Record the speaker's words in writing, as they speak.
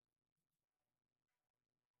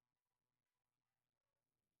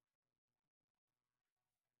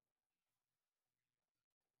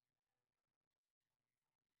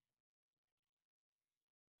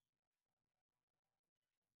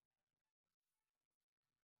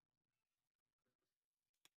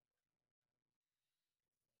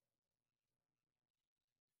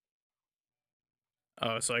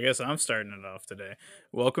Oh, so I guess I'm starting it off today.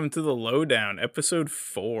 Welcome to the Lowdown, episode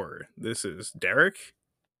 4. This is Derek.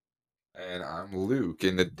 And I'm Luke,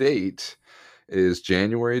 and the date is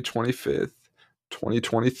January 25th,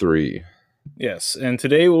 2023. Yes, and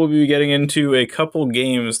today we'll be getting into a couple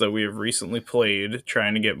games that we have recently played,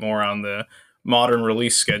 trying to get more on the modern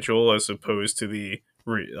release schedule as opposed to the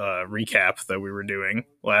recap that we were doing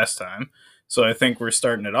last time. So I think we're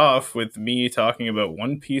starting it off with me talking about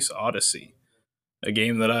One Piece Odyssey, a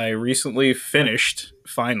game that I recently finished,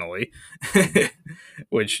 finally,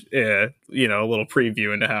 which, a little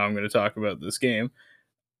preview into how I'm going to talk about this game.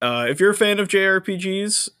 If you're a fan of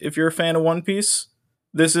JRPGs, if you're a fan of One Piece,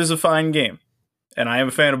 this is a fine game. And I am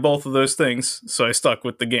a fan of both of those things, so I stuck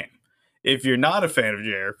with the game. If you're not a fan of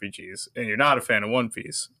JRPGs and you're not a fan of One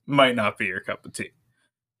Piece, might not be your cup of tea.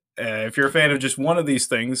 If you're a fan of just one of these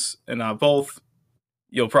things and not both,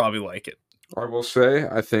 you'll probably like it. I will say,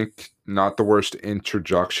 I think not the worst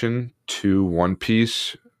introduction to One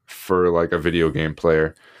Piece for like a video game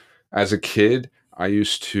player. As a kid, I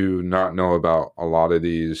used to not know about a lot of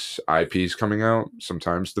these IPs coming out.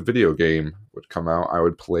 Sometimes the video game would come out. I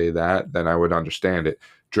would play that, then I would understand it.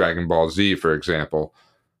 Dragon Ball Z, for example.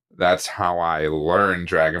 That's how I learned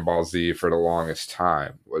Dragon Ball Z for the longest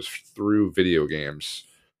time, was through video games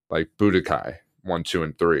like Budokai 1, 2,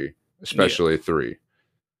 and 3, especially 3.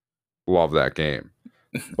 Love that game.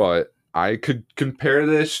 But I could compare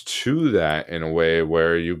this to that in a way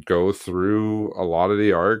where you go through a lot of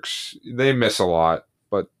the arcs. They miss a lot,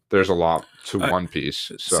 but there's a lot to One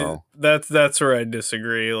Piece. So that's where I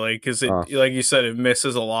disagree. Like, because like you said, it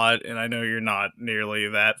misses a lot, and I know you're not nearly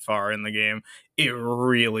that far in the game. It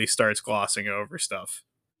really starts glossing over stuff.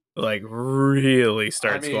 Like, really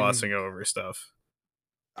starts glossing over stuff.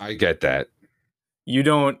 I get that. You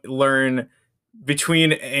don't learn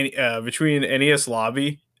between NES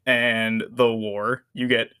Lobby and the war, you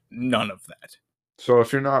get none of that. So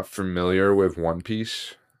if you're not familiar with One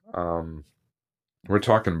Piece, we're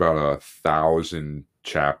talking about 1,000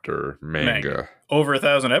 chapter manga. Over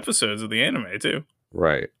 1,000 episodes of the anime too.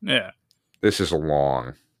 Right. Yeah. This is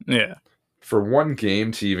long. Yeah. For one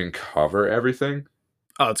game to even cover everything.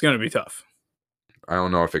 Oh, it's going to be tough. I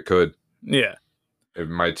don't know if it could. Yeah. It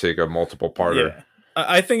might take a multiple parter. Yeah.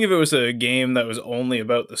 I think if it was a game that was only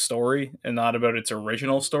about the story and not about its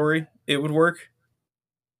original story, it would work.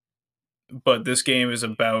 But this game is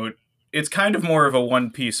about... It's kind of more of a One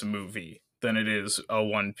Piece movie than it is a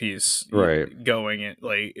One Piece going in.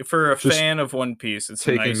 Like, for a fan of One Piece, it's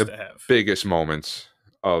nice to have. Biggest moments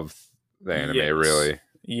of the anime, really.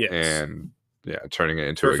 Yes. And turning it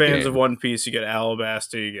into a game. For fans of One Piece, you get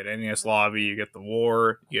Alabasta, you get NES Lobby, you get the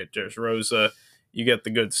War, you get Dressrosa, you get the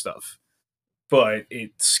good stuff. But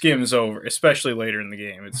it skims over, especially later in the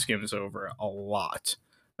game, it skims over a lot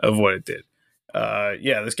of what it did.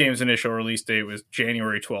 This game's initial release date was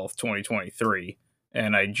January 12th, 2023,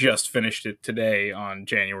 and I just finished it today on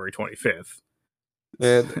January 25th.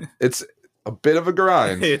 And it's a bit of a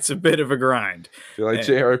grind. It's a bit of a grind. If you like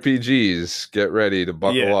JRPGs, get ready to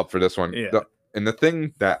buckle up for this one. Yeah. And the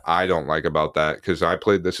thing that I don't like about that, because I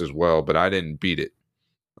played this as well, but I didn't beat it.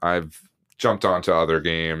 I've jumped onto other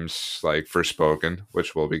games like FORSPOKEN,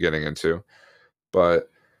 which we'll be getting into. But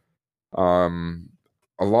along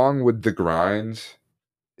with the grind,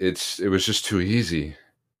 it was just too easy.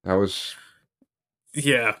 That was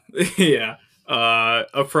yeah.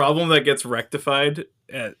 A problem that gets rectified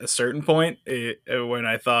at a certain point when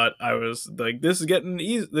I thought I was like, this is getting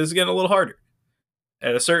easy, this is getting a little harder.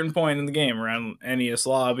 At a certain point in the game, around NES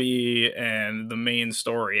Lobby and the main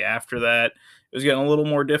story after that, it was getting a little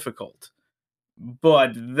more difficult.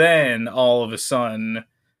 But then, all of a sudden,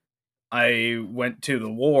 I went to the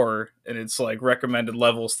war, and it's like recommended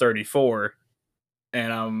levels 34,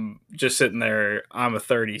 and I'm just sitting there, I'm a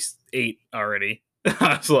 38 already.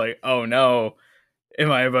 I was like, oh no, am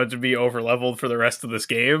I about to be over-leveled for the rest of this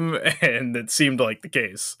game? And it seemed like the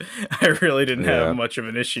case. I really didn't have much of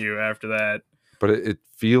an issue after that. But it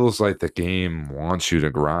feels like the game wants you to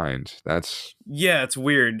grind. Yeah, it's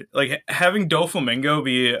weird. Like, having Doflamingo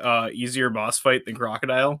be an easier boss fight than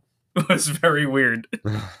Crocodile was very weird.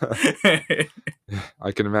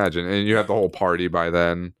 I can imagine. And you have the whole party by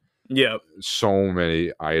then. Yep. So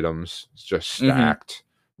many items just stacked.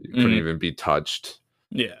 You couldn't even be touched.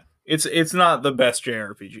 Yeah. It's not the best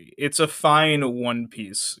JRPG. It's a fine One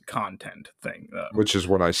Piece content thing, though. Which is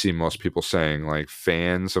what I see most people saying. Like,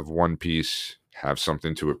 fans of One Piece have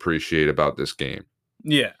something to appreciate about this game.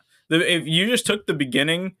 Yeah. If you just took the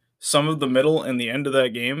beginning, some of the middle, and the end of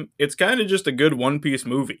that game, it's kind of just a good One Piece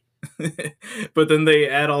movie. But then they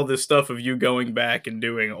add all this stuff of you going back and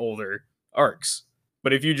doing older arcs.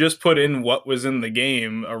 But if you just put in what was in the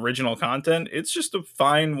game, original content, it's just a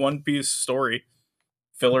fine One Piece story,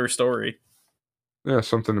 filler story. Yeah,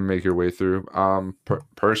 something to make your way through.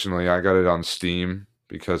 Personally, I got it on Steam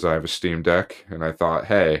because I have a Steam Deck, and I thought,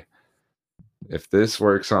 hey, if this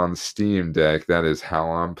works on Steam Deck, that is how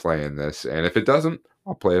I'm playing this. And if it doesn't,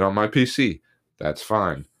 I'll play it on my PC. That's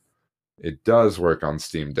fine. It does work on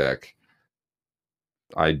Steam Deck.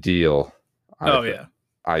 Ideal. I Oh th- yeah,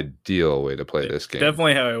 Ideal way to play yeah, this game.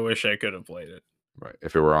 definitely how I wish I could have played it. Right.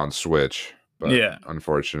 If it were on Switch, but Yeah,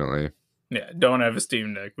 unfortunately, yeah. Don't have a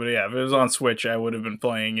Steam Deck, but yeah, if it was on Switch, I would have been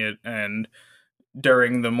playing it. And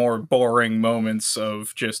during the more boring moments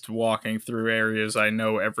of just walking through areas I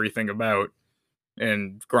know everything about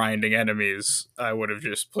and grinding enemies, I would have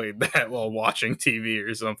just played that while watching TV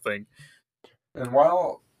or something. and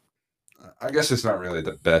while I guess it's not really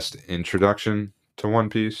the best introduction to One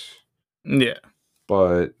Piece, Yeah.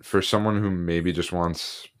 but for someone who maybe just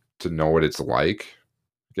wants to know what it's like,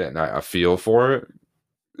 getting a feel for it,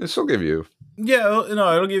 this will give you. Yeah,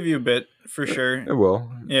 no, it'll give you a bit for sure. It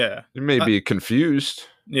will. Yeah. You may be confused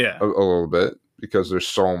Yeah. a little bit because there's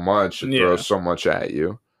so much. It Yeah. throws so much at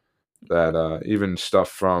you that even stuff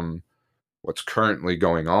from what's currently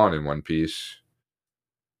going on in One Piece,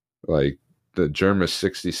 like the Germa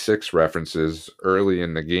 66 references early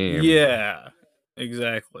in the game, Yeah.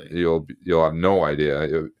 Exactly. you'll have no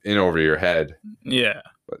idea in over your head. Yeah.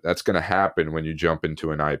 But that's going to happen when you jump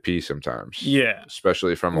into an IP sometimes, Yeah.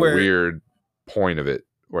 especially from a Where weird point of it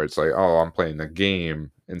where it's like, oh, I'm playing the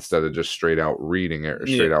game instead of just straight out reading it or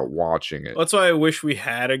straight yeah. out watching it. That's why I wish we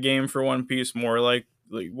had a game for One Piece more like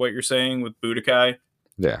what you're saying with Budokai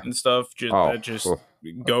Yeah. and stuff, just Oh, that just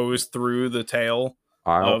goes through the tale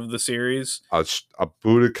I'll of the series. a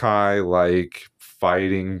Budokai like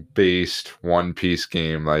fighting based One Piece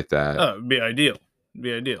game like that. Oh, it'd be ideal. It'd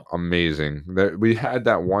be ideal. Amazing. We had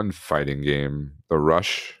that one fighting game, the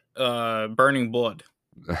Rush. Burning Blood.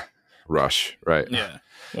 Rush, right? Yeah.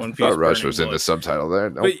 One I Piece thought Rush Burning was in Blood. the subtitle there.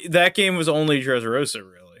 Nope. But that game was only Dressrosa,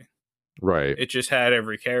 really. Right. It just had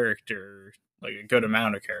every character, like a good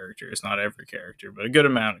amount of characters. Not every character, but a good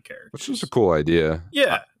amount of characters. Which is a cool idea.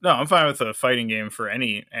 Yeah. No, I'm fine with a fighting game for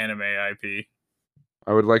any anime IP.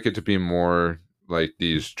 I would like it to be more like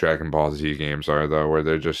these Dragon Ball Z games are, though, where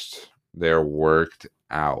they're worked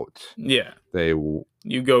out. Yeah. They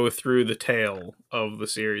You go through the tale of the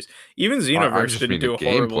series. Even I Xenoverse just didn't mean do a the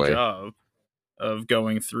horrible gameplay. job of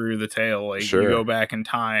going through the tale. Like Sure. you go back in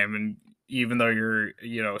time, and even though you're,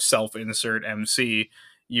 self-insert MC,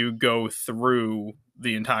 you go through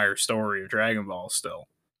the entire story of Dragon Ball still.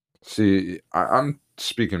 See, I'm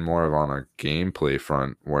speaking more of on a gameplay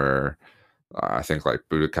front where I think like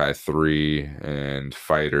Budokai 3 and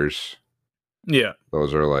Fighters, Yeah.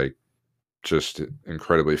 those are like just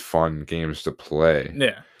incredibly fun games to play.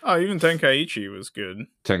 Yeah. Oh, even Tenkaichi was good.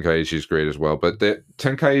 Tenkaichi is great as well, but the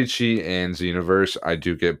Tenkaichi and Xenoverse, I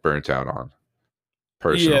do get burnt out on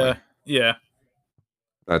personally. Yeah.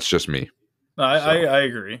 That's just me. I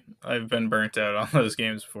agree. I've been burnt out on those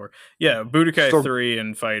games before. Yeah, Budokai Still- 3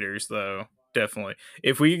 and Fighters, though, definitely.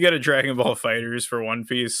 If we could get a Dragon Ball Fighters for One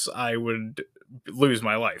Piece, I would lose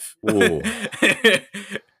my life. Ooh.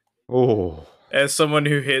 Oh, As someone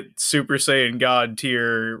who hit Super Saiyan God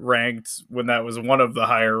tier ranked when that was one of the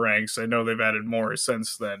higher ranks, I know they've added more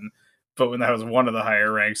since then, but when that was one of the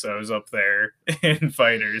higher ranks, I was up there in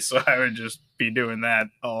Fighters, so I would just be doing that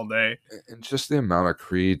all day. and just the amount of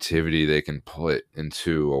creativity they can put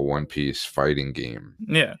into a One Piece fighting game.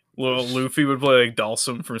 Yeah. Well, Luffy would play like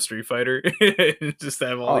Dalsum from Street Fighter. Just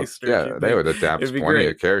have all these Yeah, they would adapt It'd be plenty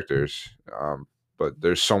great. of characters. But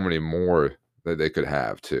there's so many more that they could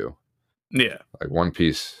have too. Yeah. Like One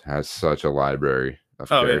Piece has such a library of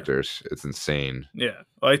characters. It's insane. Yeah.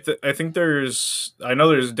 Well, I think I know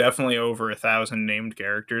there's definitely over 1,000 named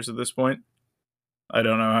characters at this point. I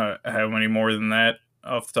don't know how many more than that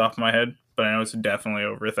off the top of my head, but I know it's definitely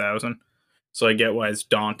over 1,000. So I get why it's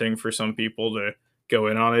daunting for some people to go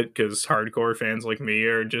in on it, because hardcore fans like me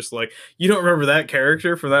are just like, you don't remember that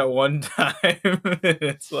character from that one time?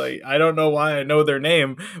 It's like, I don't know why I know their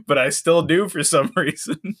name, but I still do for some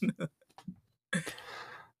reason.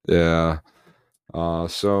 Yeah.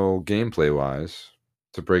 So gameplay wise,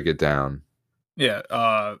 to break it down.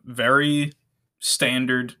 Yeah, very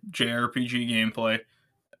standard JRPG gameplay.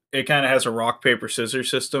 It kind of has a rock, paper, scissors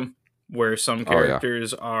system where some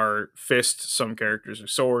characters are fist, some characters are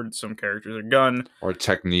sword, some characters are gun. Or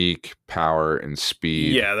technique, power, and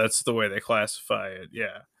speed. Yeah, that's the way they classify it.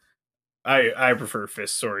 Yeah. I prefer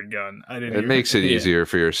fist, sword, gun. It makes it easier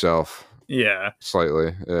for yourself. Yeah.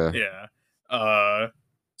 Slightly. Yeah. Yeah.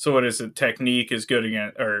 So what is it? Technique is good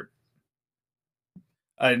against, or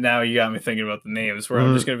Now you got me thinking about the names. Where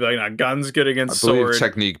I'm just gonna be like, nah, gun's good I against believe sword.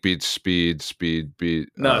 technique beats speed, speed beat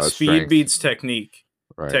No, speed strength. beats technique.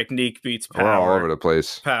 Right. Technique beats We're all over power. the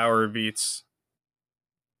place. Power beats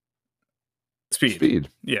speed. Speed.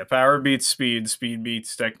 Yeah, power beats speed. Speed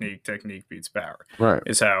beats technique. Technique beats power. Right.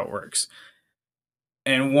 Is how it works.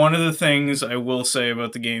 And one of the things I will say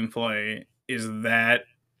about the gameplay is that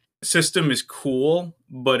system is cool,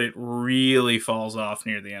 but it really falls off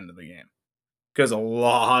near the end of the game. Because a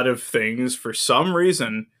lot of things, for some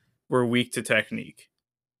reason, were weak to technique.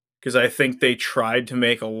 Because I think they tried to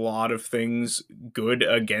make a lot of things good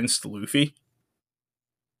against Luffy.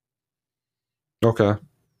 Okay.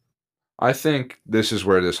 I think this is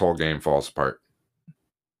where this whole game falls apart.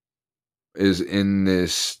 Is in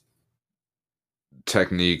this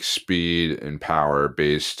technique, speed, and power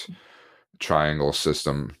based triangle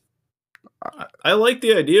system. I like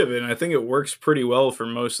the idea of it, and I think it works pretty well for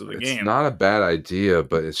most of the It's game. not a bad idea,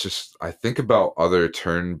 but it's just I think about other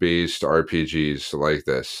turn-based RPGs like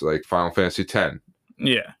this, like Final Fantasy X,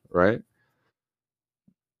 Yeah. right?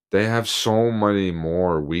 They have so many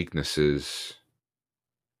more weaknesses.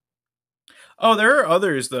 Oh, there are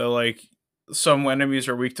others, though. Like, some enemies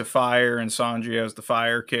are weak to fire, and Sanji has the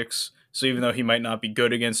fire kicks. So even though he might not be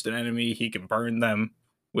good against an enemy, he can burn them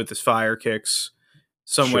with his fire kicks.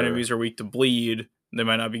 Some Sure. enemies are weak to bleed. They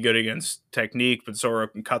might not be good against technique, but Zoro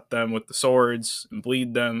can cut them with the swords and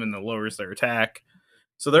bleed them, and that lowers their attack.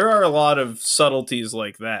 So there are a lot of subtleties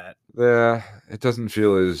like that. Yeah, it doesn't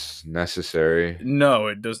feel as necessary. No,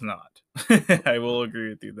 it does not. I will agree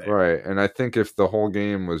with you there. Right. And I think if the whole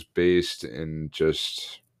game was based in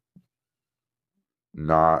just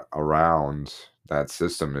not around that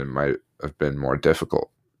system, it might have been more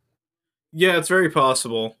difficult. Yeah, it's very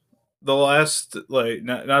possible. The last, like,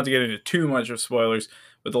 not to get into too much of spoilers,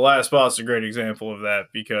 but the last boss is a great example of that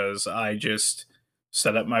because I just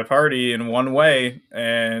set up my party in one way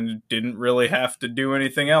and didn't really have to do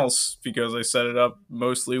anything else because I set it up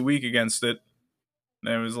mostly weak against it.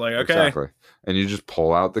 And it was like, okay, Exactly. And you just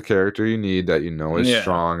pull out the character you need that you know is yeah,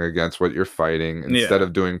 strong against what you're fighting instead yeah,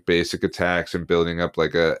 of doing basic attacks and building up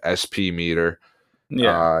like a SP meter.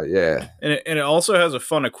 yeah. Yeah. And it also has a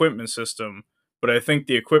fun equipment system, but I think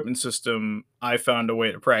the equipment system, I found a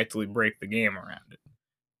way to practically break the game around it.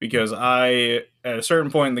 Because at a certain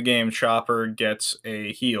point in the game, Chopper gets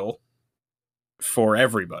a heal for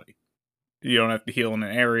everybody. You don't have to heal in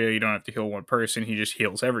an area, you don't have to heal one person, he just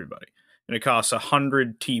heals everybody. And it costs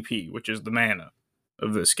 100 TP, which is the mana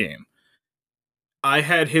of this game. I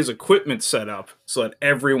had his equipment set up so that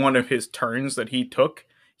every one of his turns that he took,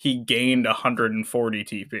 he gained 140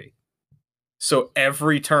 TP. So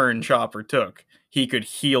every turn Chopper took, he could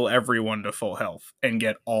heal everyone to full health and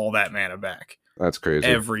get all that mana back. That's crazy.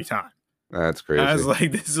 Every time. That's I was crazy.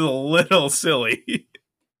 like, this is a little silly.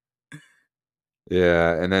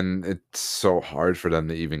 Yeah, and then it's so hard for them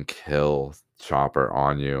to even kill Chopper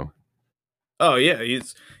on you. Oh yeah,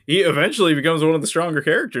 he eventually becomes one of the stronger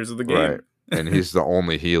characters of the Right. game. And he's the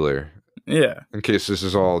only healer. Yeah. In case this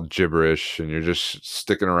is all gibberish and you're just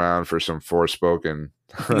sticking around for some FORSPOKEN,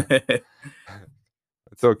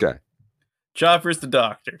 it's okay. Chopper's the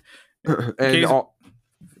doctor. And Case,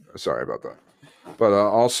 sorry about that. But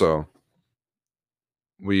also,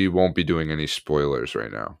 we won't be doing any spoilers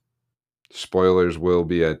right now. Spoilers will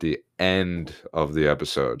be at the end of the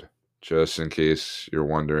episode. Just in case you're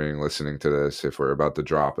wondering, listening to this, if we're about to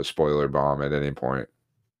drop a spoiler bomb at any point.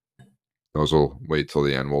 Those will wait till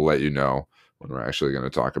the end. We'll let you know when we're actually going to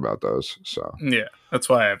talk about those. So, yeah, that's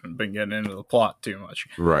why I haven't been getting into the plot too much.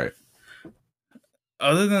 right.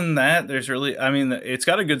 Other than that, there's really, I mean, it's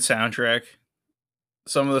got a good soundtrack.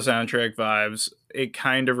 Some of the soundtrack vibes, it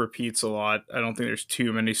kind of repeats a lot. I don't think there's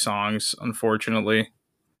too many songs, unfortunately.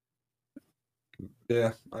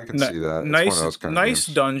 Yeah, I can see that. It's one of those kind of Nice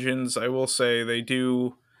games. dungeons. I will say they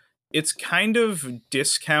do. It's kind of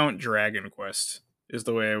discount Dragon Quest is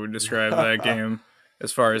the way I would describe that game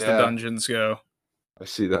as far as the dungeons go. I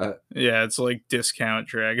see that. Yeah, it's like discount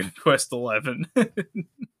Dragon Quest 11.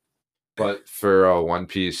 But for a One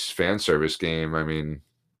Piece fan service game, I mean,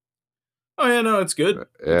 Oh yeah, no, it's good.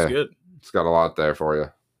 It's yeah, good. it's got a lot there for you.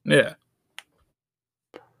 Yeah.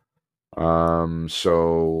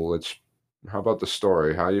 So let's. How about the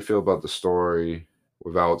story? How do you feel about the story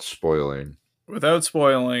without spoiling? Without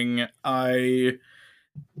spoiling, I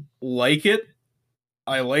like it.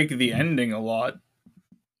 I like the ending a lot.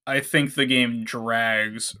 I think the game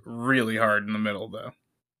drags really hard in the middle, though.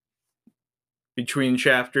 Between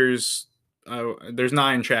chapters, there's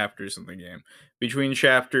 9 chapters in the game. Between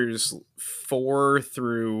chapters 4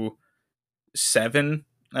 through 7,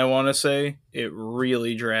 I want to say it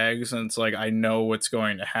really drags, and it's like I know what's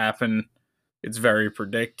going to happen. It's very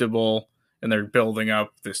predictable, and they're building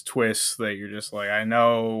up this twist that you're just like, I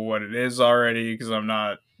know what it is already because I'm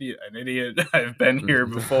not an idiot. I've been here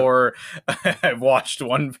before. I've watched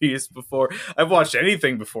One Piece before. I've watched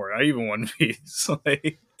anything before, not even One Piece.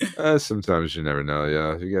 Like, Sometimes you never know.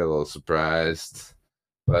 Yeah, you get a little surprised.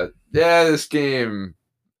 But yeah, this game,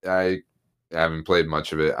 I haven't played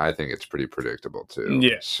much of it. I think it's pretty predictable too.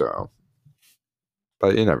 yeah, So,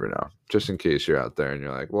 but you never know. Just in case you're out there and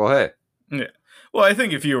you're like, well, hey, yeah. Well, I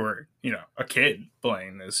think if you were, a kid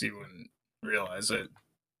playing this, you wouldn't realize it.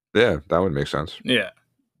 yeah, that would make sense. Yeah,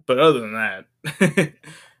 but other than that,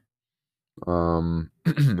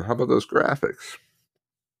 How about those graphics?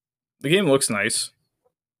 the game looks nice.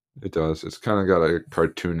 It does. It's kind of got a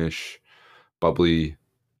cartoonish, bubbly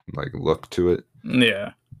like look to it.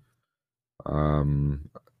 Yeah. Um,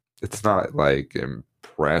 it's not like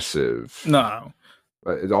impressive, No.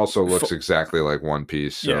 but it also looks exactly like One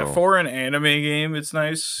Piece. So. Yeah, for an anime game, it's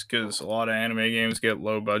nice because a lot of anime games get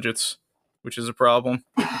low budgets, which is a problem.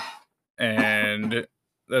 And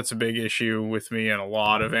that's a big issue with me in a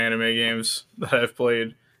lot of anime games that I've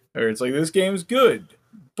played, where it's like, this game's good,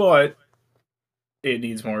 but it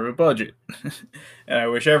needs more of a budget. And I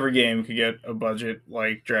wish every game could get a budget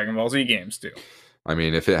like Dragon Ball Z games do. I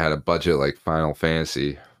mean, if it had a budget like Final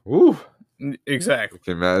Fantasy, woo! Exactly.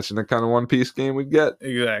 You can imagine the kind of One Piece game we'd get.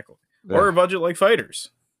 Exactly. Yeah. Or a budget like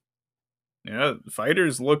Fighters. Yeah,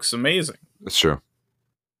 Fighters looks amazing. That's true.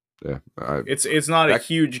 Yeah, it's not a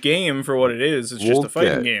huge game for what it is. It's just a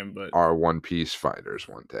fighting game. But our One Piece Fighters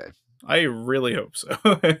one day. I really hope so.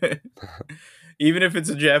 Even if it's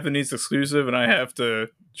a Japanese exclusive and I have to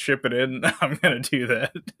ship it in, I'm gonna do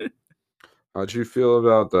that. How'd you feel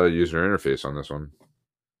about the user interface on this one?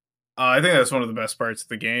 I think that's one of the best parts of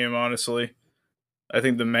the game, honestly. I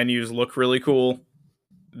think the menus look really cool.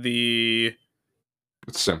 It's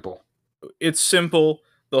simple. It's simple.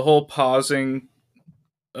 The whole pausing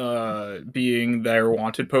being their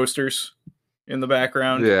wanted posters in the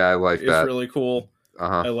background. Yeah, I like that. It's really cool.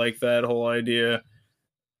 I like that whole idea.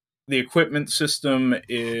 The equipment system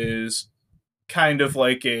is kind of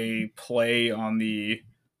like a play on the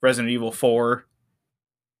Resident Evil 4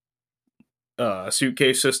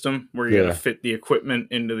 suitcase system, where you gotta fit the equipment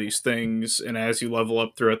into these things, and as you level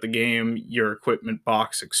up throughout the game, your equipment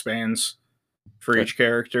box expands for each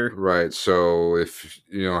character. Right. So if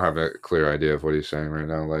you don't have a clear idea of what he's saying right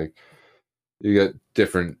now, like, you get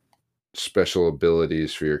different special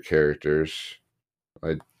abilities for your characters,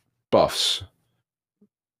 like buffs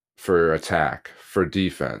for attack, for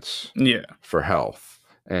defense, for health,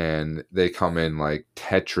 and they come in like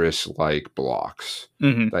Tetris-like blocks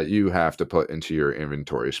that you have to put into your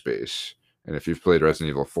inventory space. And if you've played Resident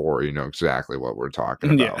Evil 4, you know exactly what we're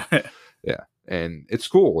talking about. Yeah. And it's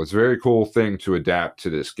cool. It's a very cool thing to adapt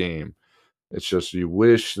to this game. It's just you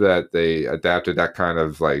wish that they adapted that kind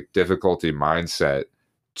of like difficulty mindset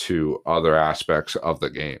to other aspects of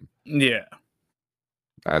the game. Yeah.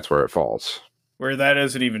 That's where it falls. Where that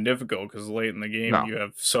isn't even difficult, because late in the game you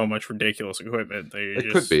have so much ridiculous equipment that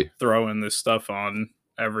you're just throwing this stuff on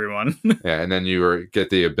everyone. Yeah, and then you get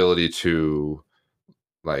the ability to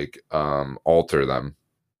like alter them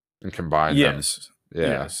and combine them.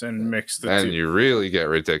 Yeah. Yes, and mix the two. And you really get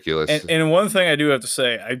ridiculous. And one thing I do have to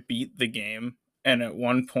say, I beat the game, and at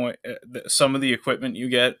one point, some of the equipment you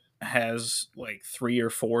get has like 3 or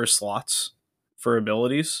 4 slots for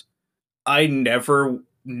abilities. I never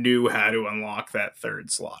knew how to unlock that 3rd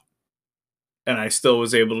slot, and I still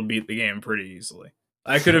was able to beat the game pretty easily.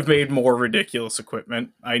 I could have made more ridiculous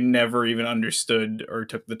equipment. I never even understood or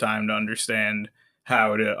took the time to understand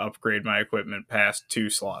how to upgrade my equipment past 2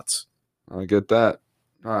 slots. I get that.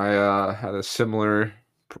 I had a similar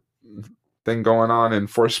thing going on in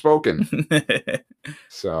FORSPOKEN.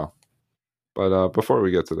 So, but before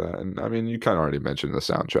we get to that, and I mean, you kind of already mentioned the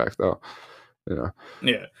soundtrack, though.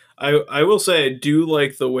 Yeah, I will say I do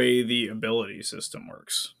like the way the ability system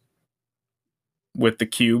works with the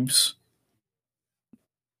cubes.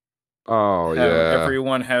 Oh, yeah.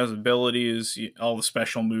 Everyone has abilities, all the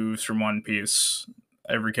special moves from One Piece.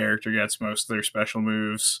 Every character gets most of their special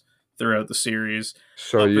moves throughout the series.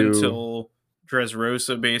 So until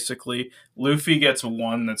Dressrosa, basically. Luffy gets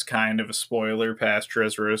one that's kind of a spoiler past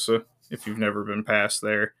Dressrosa, if you've never been past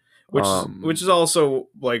there. Which is also,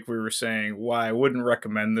 like we were saying, why I wouldn't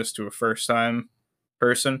recommend this to a first-time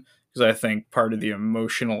person, because I think part of the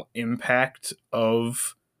emotional impact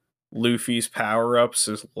of Luffy's power-ups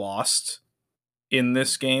is lost in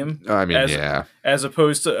this game. I mean, as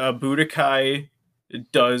opposed to Budokai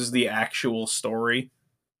does the actual story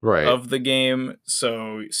Right. of the game.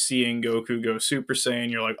 So seeing Goku go Super Saiyan,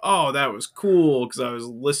 you're like, oh, that was cool because I was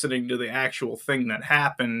listening to the actual thing that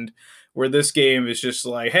happened. Where this game is just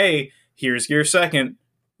like, hey, here's Gear Second.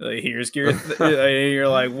 Here's Gear. You're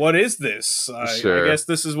like, what is this? I Sure. guess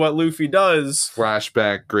this is what Luffy does.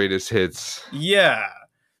 Flashback greatest hits. Yeah,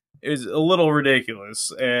 is a little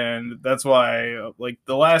ridiculous, and that's why like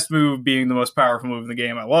the last move being the most powerful move in the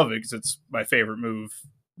game, I love it because it's my favorite move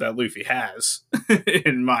that Luffy has,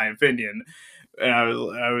 in my opinion. And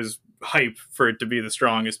I was hyped for it to be the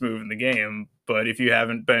strongest move in the game. But if you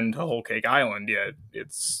haven't been to Whole Cake Island yet,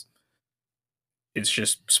 it's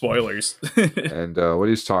just spoilers. And what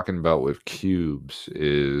he's talking about with cubes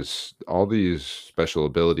is all these special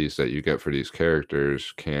abilities that you get for these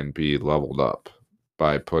characters can be leveled up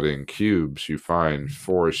by putting cubes. You find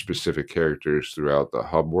 4 specific characters throughout the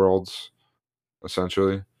hub worlds,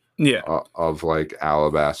 essentially, Yeah. of like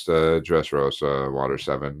Alabasta, Dressrosa, Water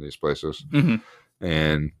 7, these places. Hmm.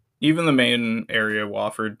 And Even the main area,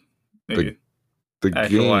 Wofford, the maybe the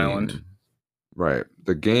Actual Island. game, right?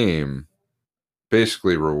 The game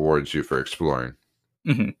basically rewards you for exploring,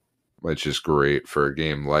 Hmm. which is great for a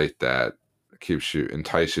game like that. Keeps you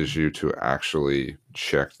entices you to actually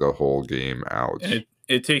check the whole game out. And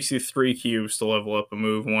it takes you 3 cubes to level up a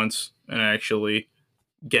move once and actually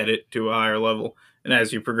get it to a higher level. And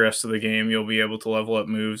as you progress through the game, you'll be able to level up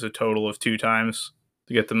moves a total of 2 times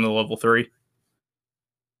to get them to level 3,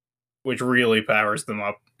 which really powers them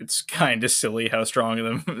up. It's kind of silly how strong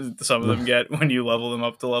them some of them get when you level them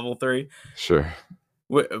up to level 3. Sure.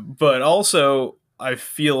 But also, I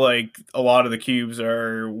feel like a lot of the cubes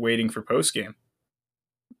are waiting for post game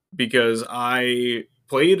because I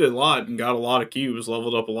played a lot and got a lot of cubes,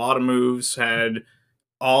 leveled up a lot of moves, had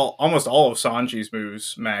almost all of Sanji's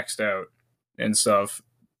moves maxed out and stuff,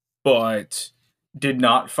 but did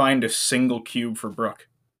not find a single cube for Brook.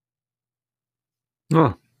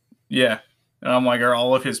 Oh, Yeah. And I'm like, are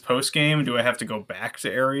all of his post game? Do I have to go back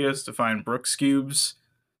to areas to find Brook's cubes?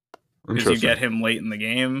 Because you interesting. get him late in the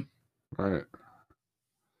game. Right.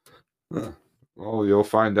 Huh. Well, you'll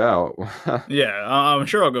find out. Yeah, I'm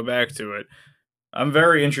sure I'll go back to it. I'm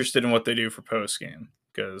very interested in what they do for post game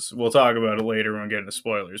because we'll talk about it later when we get into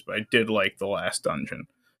spoilers. But I did like the last dungeon,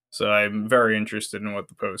 so I'm very interested in what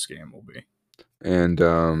the post game will be. And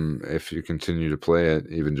if you continue to play it,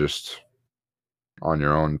 even just on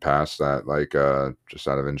your own past that, like just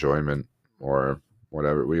out of enjoyment or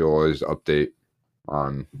whatever, we always update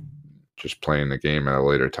on just playing the game at a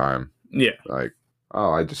later time. Yeah. Like,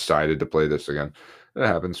 oh, I decided to play this again. It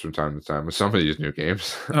happens from time to time with some of these new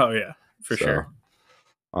games. Oh yeah, for So, sure.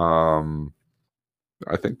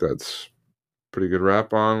 I think that's pretty good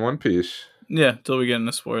wrap on One Piece. Yeah, till we get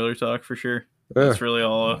into spoiler talk for sure. Yeah. That's really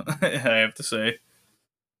all I have to say.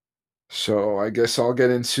 So I guess I'll get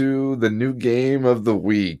into the new game of the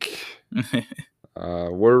week.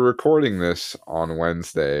 We're recording this on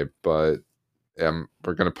Wednesday, but we're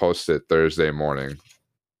going to post it Thursday morning.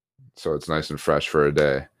 So it's nice and fresh for a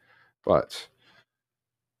day. But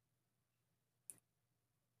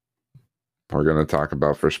we're going to talk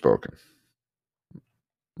about FORSPOKEN.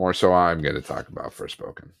 More so, I'm going to talk about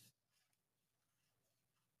FORSPOKEN,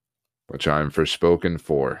 which I'm FORSPOKEN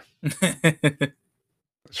for.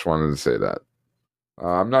 Just wanted to say that.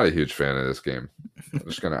 I'm not a huge fan of this game. I'm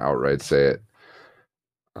just going to outright say it.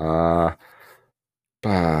 Where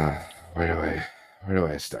do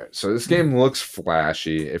I start? So this game looks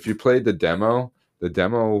flashy. If you played the demo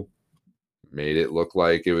made it look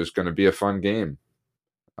like it was going to be a fun game.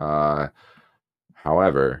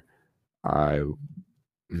 However, I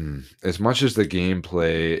as much as the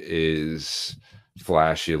gameplay is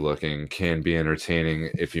flashy looking, can be entertaining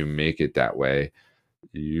if you make it that way,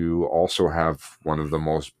 you also have one of the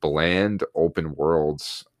most bland open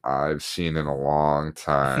worlds I've seen in a long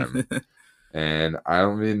time. And I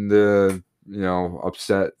don't mean to,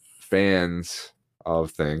 upset fans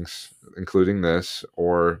of things, including this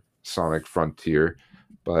or Sonic Frontier,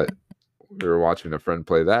 but we were watching a friend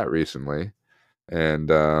play that recently, and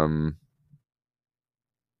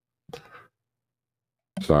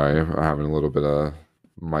sorry, I'm having a little bit of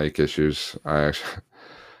mic issues. I actually,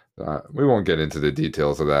 we won't get into the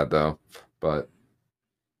details of that though, but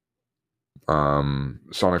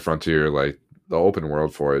Sonic Frontier, like the open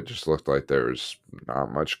world for it, just looked like there was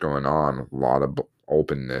not much going on. A lot of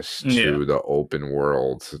openness Yeah. to the open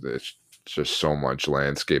world. It's just so much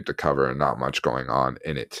landscape to cover and not much going on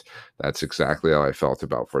in it. That's exactly how I felt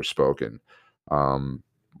about Forspoken.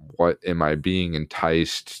 What am I being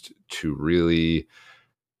enticed to really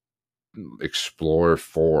explore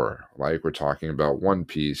for. Like we're talking about One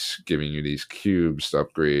Piece, giving you these cubes to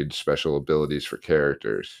upgrade special abilities for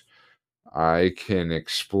characters. I can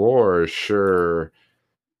explore, sure,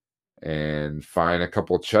 and find a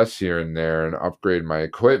couple chests here and there and upgrade my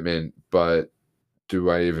equipment, but do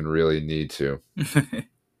I even really need to?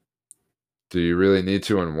 Do you really need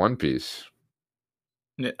to in One Piece?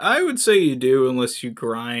 I would say you do, unless you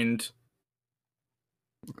grind.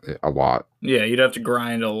 A lot. Yeah, you'd have to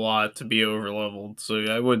grind a lot to be over leveled. So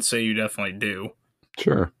I would say you definitely do.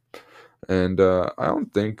 Sure. And I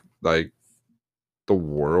don't think like the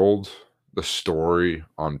world, the story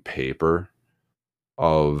on paper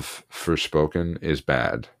of Forspoken is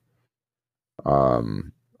bad.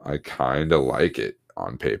 Um, I kind of like it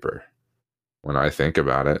on paper when I think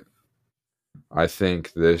about it. I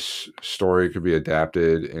think this story could be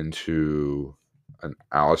adapted into an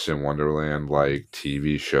Alice in Wonderland like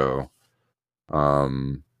TV show.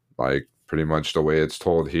 Like pretty much the way it's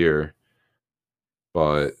told here.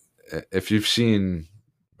 But if you've seen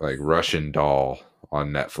like Russian Doll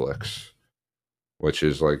on Netflix, which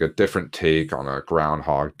is like a different take on a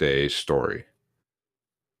Groundhog Day story.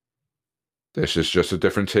 This is just a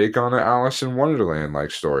different take on an Alice in Wonderland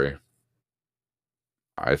like story.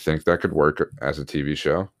 I think that could work as a TV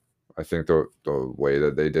show. I think the way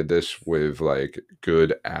that they did this with like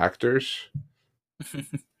good actors,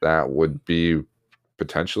 that would be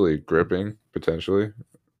potentially gripping, potentially.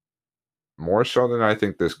 More so than I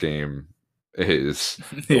think this game is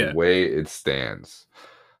the Yeah. way it stands.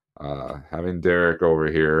 Having Derek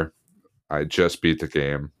over here, I just beat the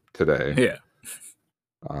game today.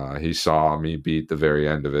 Yeah. He saw me beat the very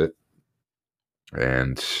end of it,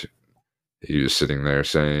 and he was sitting there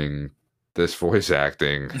saying, "This voice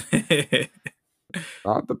acting,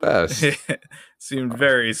 not the best." Seemed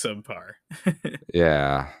very subpar.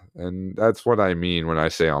 Yeah, and that's what I mean when I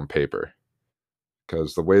say on paper,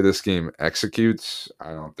 because the way this game executes,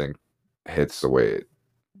 I don't think hits the way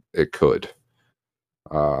it could.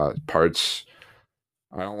 Parts,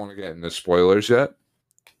 I don't want to get into spoilers yet,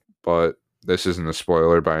 but this isn't a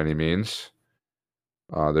spoiler by any means.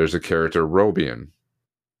 There's a character, Robian.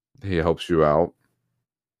 He helps you out.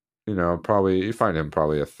 You know, probably you find him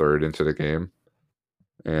probably a third into the game,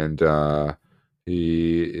 and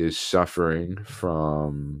he is suffering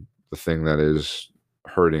from the thing that is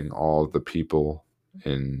hurting all the people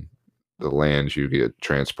in the lands you get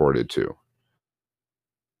transported to.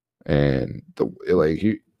 And the like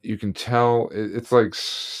you can tell it's like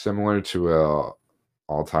similar to a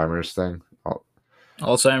Alzheimer's thing.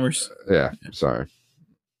 Alzheimer's. Yeah, sorry.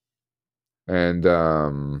 And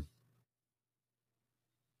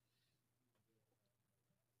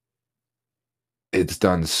it's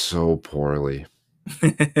done so poorly.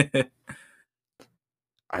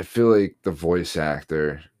 I feel like the voice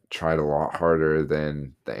actor tried a lot harder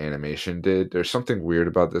than the animation did. There's something weird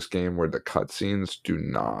about this game where the cutscenes do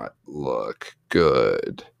not look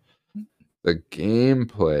good. The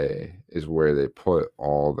gameplay is where they put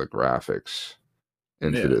all the graphics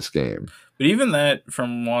into Yeah. this game. But even that,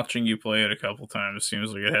 from watching you play it a couple times,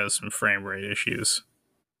 seems like it has some frame rate issues.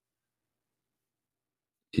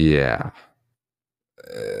 Yeah.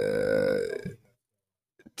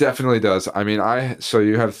 Definitely does. I mean, so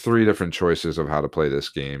you have three different choices of how to play this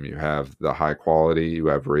game. You have the high quality, you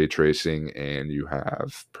have ray tracing, and you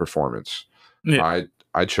have performance. Yeah.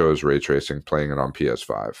 I chose ray tracing playing it on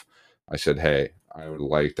PS5. I said, "Hey, I would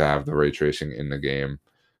like to have the ray tracing in the game.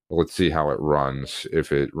 Let's see how it runs.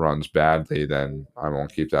 If it runs badly, then I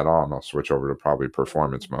won't keep that on. I'll switch over to probably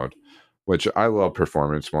performance mode." Which I love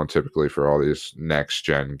performance mode typically for all these next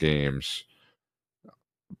gen games.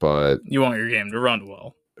 But You want your game to run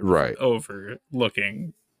well. right. Over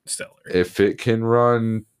looking stellar. If it can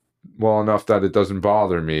run well enough that it doesn't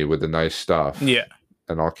bother me with the nice stuff, Yeah.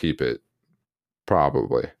 and I'll keep it.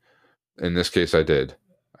 Probably. In this case, I did.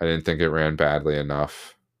 I didn't think it ran badly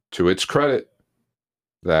enough. To its credit,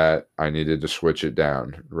 that I needed to switch it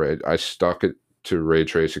down. Right, I stuck it to ray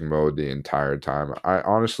tracing mode the entire time. I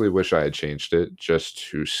honestly wish I had changed it just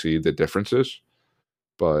to see the differences,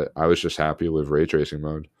 but I was just happy with ray tracing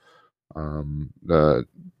mode.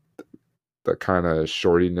 The kind of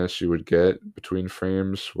shortiness you would get between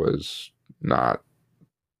frames was not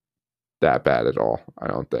that bad at all, I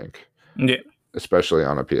don't think. Yeah. Especially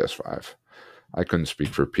on a PS5. I couldn't speak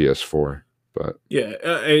for PS4, but yeah,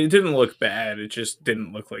 it didn't look bad. It just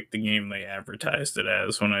didn't look like the game they advertised it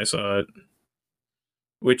as when I saw it.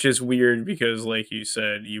 Which is weird because, like you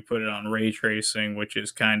said, you put it on ray tracing, which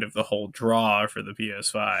is kind of the whole draw for the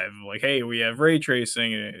PS5. Like, hey, we have ray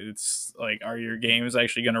tracing. It's like, are your games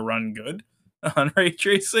actually going to run good? on ray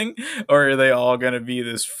tracing, or are they all going to be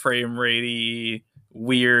this frame ratey,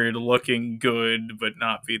 weird looking good, but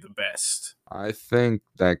not be the best? I think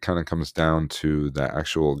that kind of comes down to the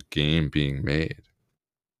actual game being made.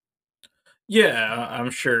 Yeah, I'm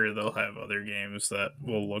sure they'll have other games that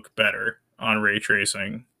will look better on ray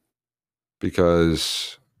tracing.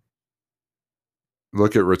 Because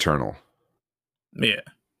look at Returnal. Yeah.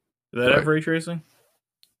 Did that have Like, ray tracing?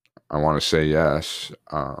 I want to say yes,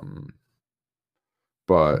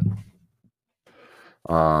 but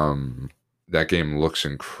um, that game looks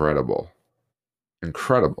incredible.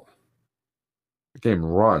 Incredible. The game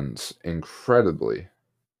runs incredibly.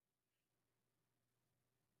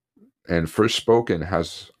 And Forspoken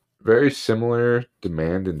has very similar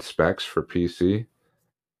demand and specs for PC.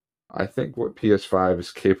 I think what PS5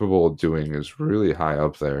 is capable of doing is really high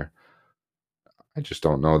up there. I just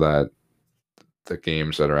don't know that the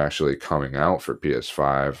games that are actually coming out for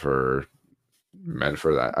PS5 are meant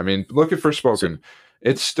for that. I mean, look at So, Forspoken.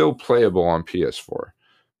 It's still playable on PS4.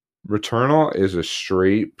 Returnal is a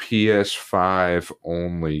straight PS5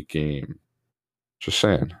 only game. Just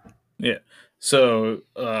saying. yeah. So,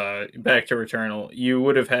 back to Returnal, you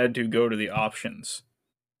would have had to go to the options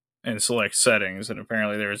and select settings, and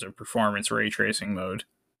apparently there is a performance ray tracing mode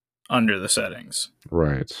under the settings.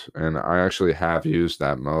 Right. And I actually have used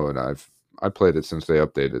that mode. I played it since they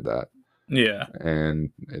updated that. Yeah.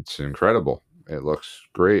 And it's incredible. It looks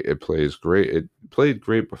great. It plays great. It played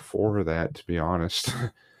great before that, to be honest.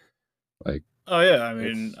 Like, Oh yeah, I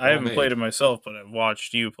mean, it's I well haven't played made. it myself, but I've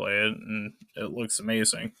watched you play it, and it looks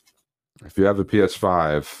amazing. If you have a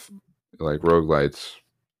PS5, like roguelites,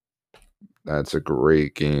 that's a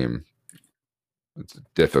great game. It's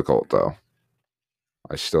difficult though.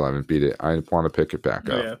 I still haven't beat it. I want to pick it back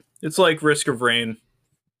Oh up. yeah, it's like Risk of Rain.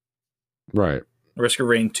 Right. Risk of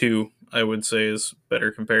Rain 2, I would say, is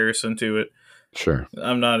better comparison to it. Sure.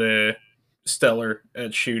 I'm not a stellar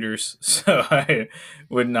at shooters, so I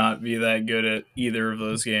would not be that good at either of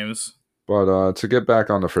those games. But to get back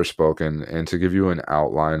on the Forspoken and to give you an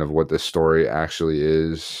outline of what this story actually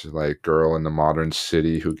is, like girl in the modern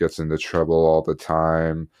city who gets into trouble all the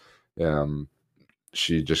time. Um,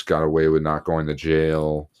 she just got away with not going to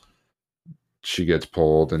jail. She gets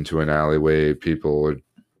pulled into an alleyway. People would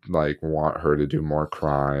like want her to do more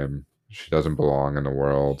crime. She doesn't belong in the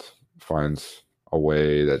world. Finds a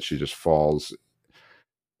way that she just falls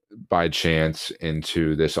by chance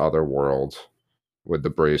into this other world with the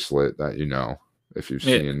bracelet that if you've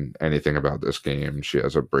Yeah, seen anything about this game, she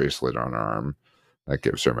has a bracelet on her arm that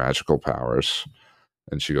gives her magical powers.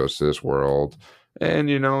 And she goes to this world. And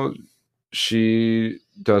she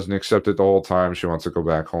doesn't accept it the whole time. She wants to go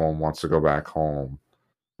back home,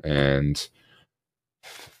 and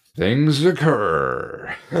things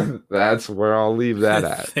occur. That's where I'll leave that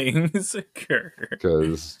at. things occur.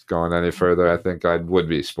 Because going any further, I think I would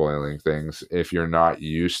be spoiling things if you're not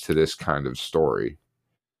used to this kind of story.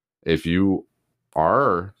 If you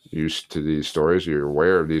are used to these stories, you're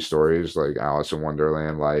aware of these stories, like Alice in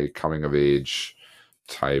Wonderland, like coming of age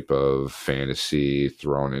type of fantasy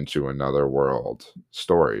thrown into another world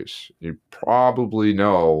stories, you probably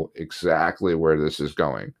know exactly where this is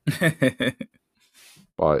going.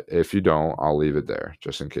 But if you don't, I'll leave it there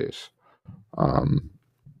just in case. Um,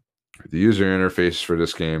 the user interface for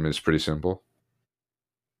this game is pretty simple.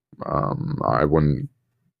 I wouldn't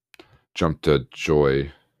jump to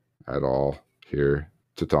joy at all here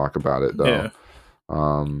to talk about it, though.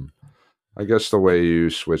 Yeah, I guess the way you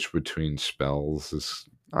switch between spells is,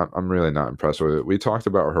 I'm really not impressed with it. We talked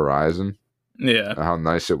about Horizon, yeah, how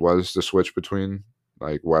nice it was to switch between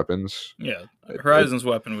like weapons. yeah. It Horizon's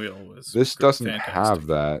weapon wheel was This doesn't have fantastic.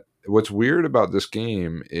 that. What's weird about this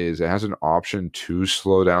game is it has an option to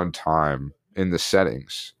slow down time in the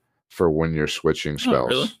settings for when you're switching Oh,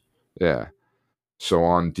 really? spells. Yeah. So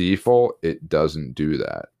on default, it doesn't do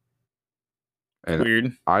that. And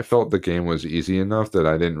Weird. I felt the game was easy enough that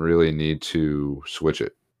I didn't really need to switch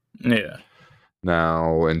it. Yeah.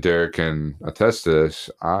 Now, and Derek can attest to this,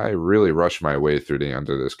 I really rushed my way through the end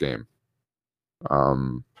of this game. I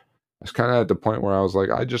was kind of at the point where I was like,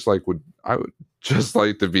 I would just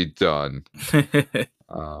like to be done.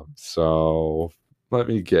 So let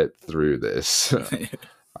me get through this.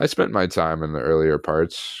 I spent my time in the earlier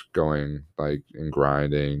parts going like and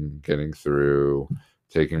grinding, getting through,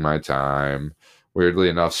 taking my time. Weirdly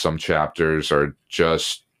enough, some chapters are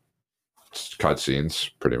just cutscenes,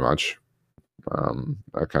 pretty much.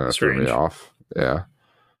 That kind of threw me Strange. off. Yeah.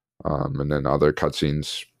 And then other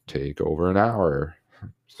cutscenes take over an hour.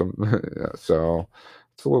 Yeah, so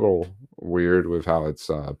it's a little weird with how it's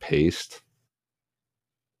paced.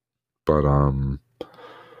 But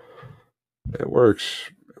It works.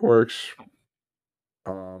 It works.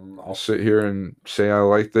 I'll sit here and say I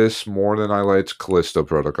like this more than I liked Callisto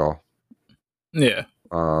Protocol. Yeah.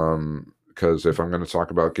 Because if I'm going to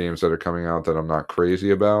talk about games that are coming out that I'm not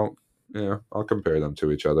crazy about, yeah, I'll compare them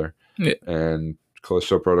to each other. Yeah. And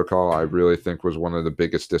Callisto Protocol, I really think was one of the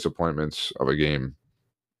biggest disappointments of a game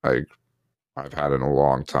I've had in a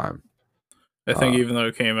long time. I think Uh, even though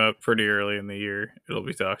it came out pretty early in the year, it'll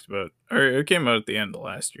be talked about. Or it came out at the end of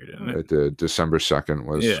last year, didn't it? it did. December 2nd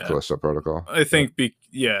was Yeah. Callisto Protocol. I Yep. think,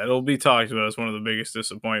 it'll be talked about as one of the biggest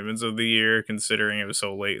disappointments of the year, considering it was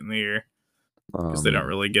so late in the year. Because they don't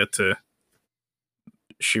really get to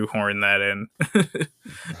shoehorn that in at I'm the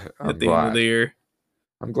end of the glad. year.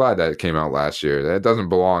 I'm glad that it came out last year. That doesn't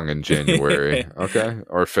belong in January, okay,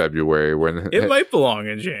 or February when It might belong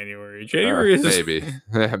in January. January is maybe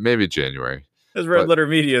maybe January, as Red but Letter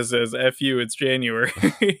Media says, "F you, it's January."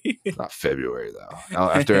 not February though.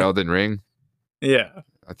 After Elden Ring, Yeah,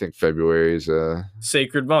 I think February is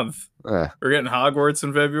sacred month. eh, We're getting Hogwarts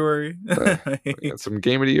in February. we got some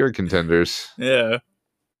Game of the Year contenders. Yeah.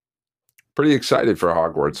 Pretty excited for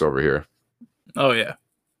Hogwarts over here. Oh yeah.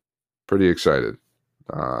 Pretty excited.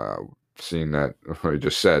 Seeing that we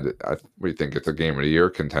just said, we think it's a Game of the Year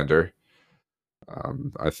contender.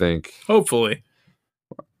 I think. Hopefully,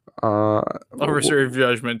 Uh, I'll reserve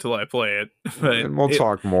judgment till I play it. But and we'll it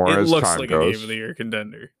talk more it as looks time like a Game of goes. the Year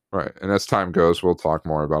contender. Right, and as time goes, we'll talk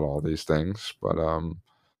more about all these things. But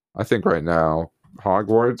I think right now,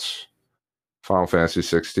 Hogwarts, Final Fantasy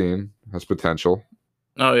 16 has potential,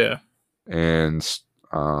 Oh yeah. and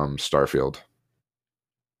Starfield.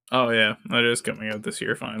 Oh yeah. That is coming out this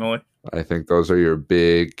year finally. I think those are your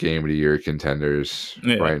big Game of the Year contenders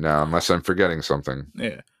Yeah. right now, unless I'm forgetting something.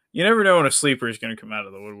 Yeah. You never know when a sleeper is going to come out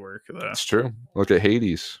of the woodwork, though. That's true. Look at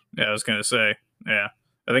Hades. Yeah, I was going to say. Yeah.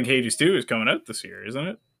 I think Hades 2 is coming out this year, isn't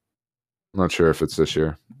it? I'm not sure if it's this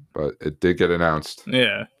year, but it did get announced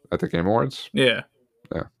Yeah. at the Game Awards. Yeah.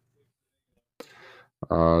 Yeah.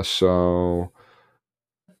 So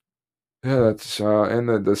yeah, that's and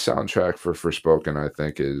the soundtrack for Forspoken, I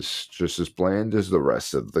think, is just as bland as the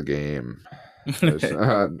rest of the game.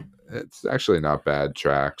 It's actually not bad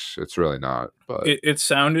tracks. It's really not. But it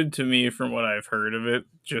sounded to me, from what I've heard of it,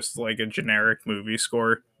 just like a generic movie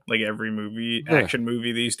score. Like every movie, Yeah. action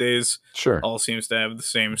movie these days, sure, all seems to have the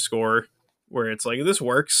same score, where it's like, this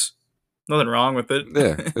works. Nothing wrong with it.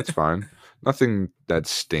 yeah, it's fine. Nothing that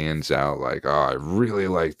stands out like, oh, I really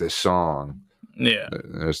like this song. Yeah.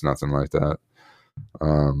 There's nothing like that.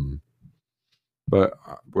 But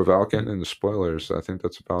without getting into spoilers, I think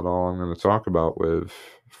that's about all I'm going to talk about with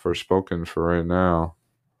Forspoken for right now.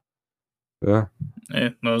 Yeah. Yeah,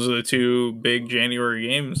 those are the two big January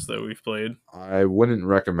games that we've played. I wouldn't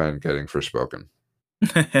recommend getting Forspoken.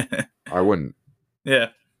 I wouldn't. Yeah.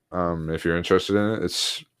 If you're interested in it,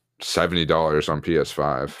 it's $70 on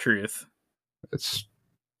PS5. Truth. It's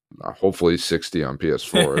hopefully $60 on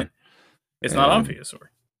PS4. It's not on PS4.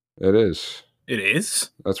 It is. It is?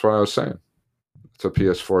 That's what I was saying. It's a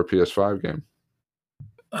PS4, PS5 game.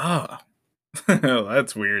 Oh.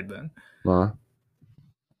 That's weird then.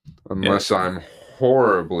 Unless I'm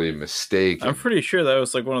horribly mistaken. I'm pretty sure that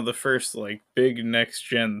was like one of the first like big next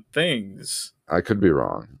gen things. I could be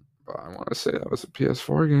wrong, but I want to say that was a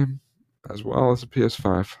PS4 game as well as a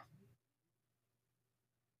PS5.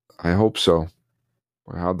 I hope so.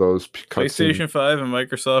 How those PlayStation 5 and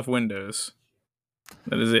Microsoft Windows.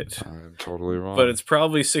 That is it. I'm totally wrong. But it's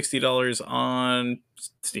probably $60 on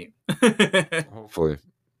Steam. Hopefully.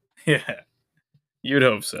 Yeah. You'd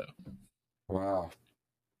hope so. Wow.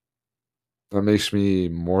 That makes me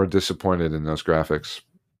more disappointed in those graphics.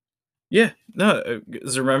 Yeah, no,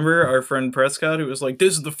 because remember our friend Prescott who was like,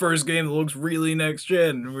 this is the first game that looks really next gen.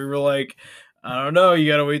 And we were like, I don't know,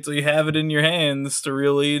 you gotta wait till you have it in your hands to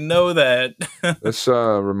really know that. This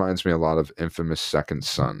reminds me a lot of Infamous Second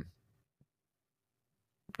Son.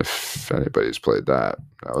 If anybody's played that.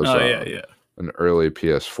 That was an early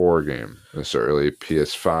PS4 game. This early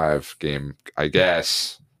PS5 game, I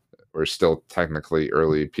guess. We're still technically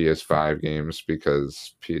early PS5 games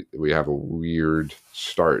because we have a weird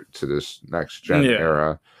start to this next gen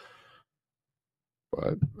era.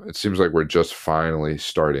 But it seems like we're just finally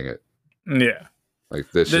starting it. Yeah.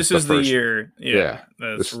 Like this is the year. Yeah.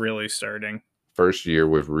 That's really starting. First year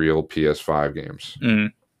with real PS5 games.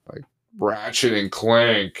 Mm. Like Ratchet and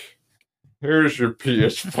Clank. Here's your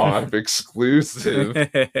PS5 exclusive.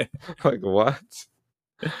 Like what?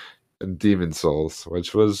 And Demon Souls,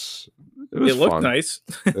 which was it looked fun. Nice.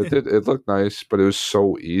 It looked nice, but it was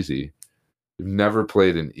so easy. You've never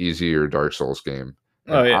played an easier Dark Souls game.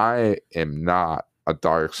 And I am not a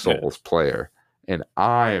Dark Souls player, and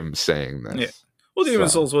I'm saying Yeah. this. Well,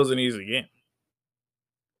 Demon's So, Souls was an easy game.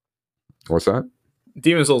 what's that?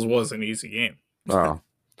 Demon's Souls was an easy game. Oh,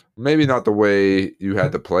 maybe not the way you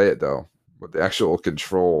had to play it though. With the actual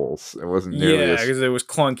controls, it wasn't nearly Yeah, as because it was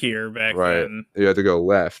clunkier back right. then. You had to go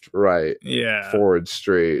left, right, Yeah. forward,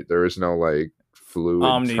 straight. There was no like fluid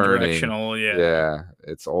turning. Omnidirectional, yeah. Yeah,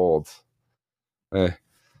 it's old. Eh,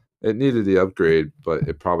 it needed the upgrade, but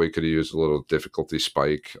it probably could have used a little difficulty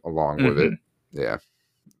spike along with it. Yeah,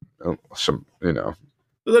 some But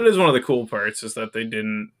that is one of the cool parts, is that they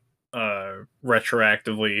didn't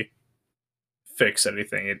retroactively fix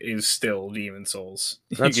anything. It is still Demon Souls.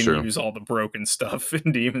 That's you can true. use all the broken stuff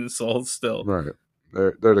in Demon Souls still. Right.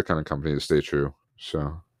 They're the kind of company to stay true.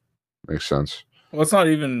 So makes sense. Well, it's not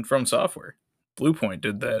even from software. Bluepoint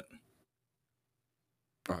did that.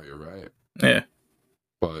 Oh, you're right. Yeah.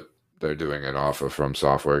 But they're doing it off of From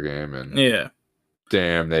Software game, and Yeah.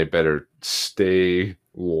 damn, they better stay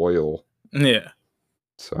loyal. Yeah.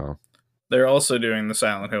 So they're also doing the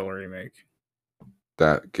Silent Hill remake.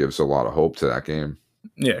 That gives a lot of hope to that game.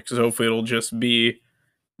 Yeah, because hopefully it'll just be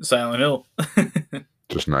Silent Hill.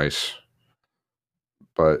 Just nice.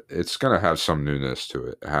 But it's going to have some newness to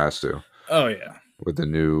it. It has to. Oh, yeah. With the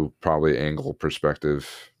new, probably, angle perspective.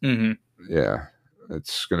 Mm-hmm. Yeah.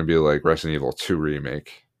 It's going to be like Resident Evil 2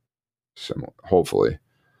 remake. Similar, hopefully.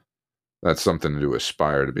 That's something to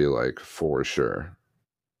aspire to be like, for sure.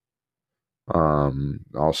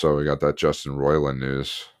 Also, we got that Justin Roiland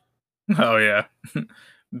news. Oh, yeah.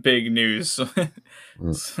 Big news. So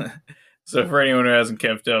for anyone who hasn't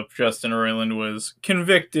kept up, Justin Roiland was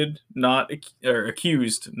convicted,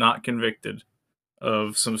 accused, not convicted,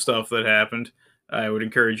 of some stuff that happened. I would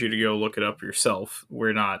encourage you to go look it up yourself.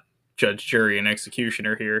 We're not judge, jury, and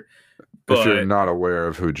executioner here. But if you're not aware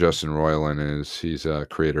of who Justin Roiland is, he's a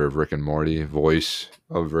creator of Rick and Morty, voice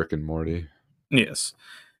of Rick and Morty. Yes.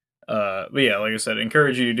 But yeah, like I said,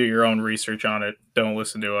 encourage you to do your own research on it. Don't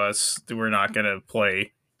listen to us. We're not going to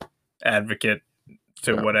play advocate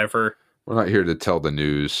to whatever. We're not here to tell the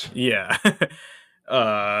news. Yeah.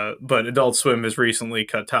 But Adult Swim has recently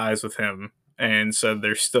cut ties with him and said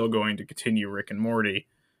they're still going to continue Rick and Morty,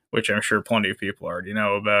 which I'm sure plenty of people already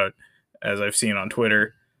know about, as I've seen on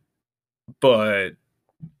Twitter. But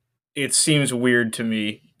it seems weird to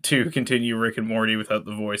me to continue Rick and Morty without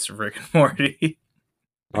the voice of Rick and Morty.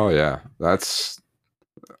 Oh, yeah. That's...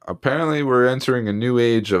 Apparently, we're entering a new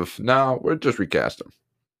age of... No, we're just recast them.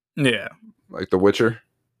 Yeah. Like The Witcher.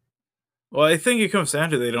 Well, I think it comes down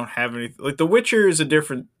to they don't have anything. Like, The Witcher is a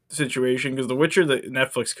different situation, because The Witcher that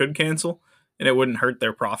Netflix could cancel, and it wouldn't hurt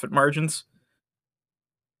their profit margins.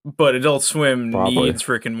 But Adult Swim needs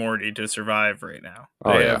Rick and Morty to survive right now.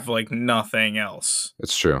 They have, like, nothing else.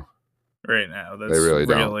 It's true. Right now. That's they really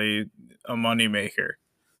a moneymaker.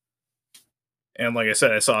 And like I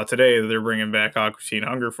said, I saw today that they're bringing back Aqua Teen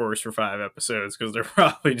Hunger Force for 5 episodes, because they're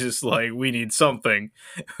probably just like, we need something.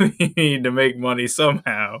 We need to make money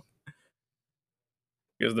somehow.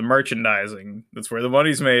 Because the merchandising, that's where the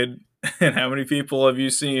money's made. And how many people have you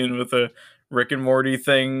seen with a Rick and Morty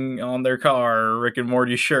thing on their car, or Rick and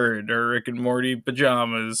Morty shirt, or Rick and Morty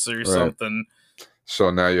pajamas, or something? So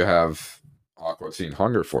now you have Aqua Teen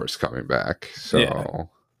Hunger Force coming back. So yeah.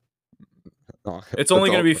 It's only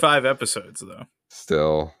going to be 5 episodes, though.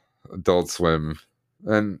 Still, Adult Swim.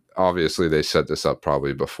 And obviously they set this up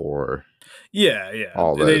probably before. Yeah.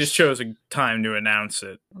 They just chose a time to announce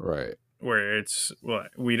it. Right. Where it's, well,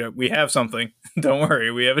 we have something. Don't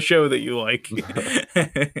worry, we have a show that you like.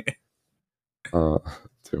 Too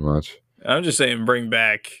much. I'm just saying, bring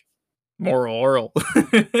back Moral Oral.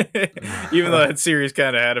 Even though that series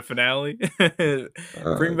kind of had a finale.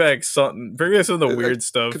 Bring back some of the weird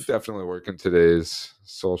stuff. Could definitely work in today's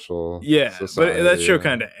social society. But that show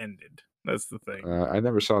kind of ended. That's the thing. I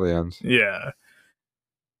never saw the end. Yeah.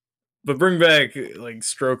 But bring back, like,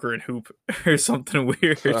 Stroker and Hoop or something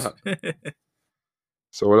weird.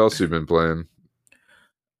 So what else have you been playing?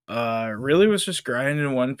 Really was just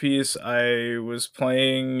grinding One Piece. I've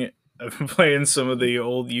been playing some of the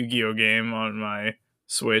old Yu-Gi-Oh game on my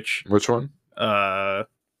Switch. Which one? Not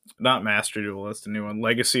Master Duelist, the new one.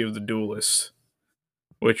 Legacy of the Duelist.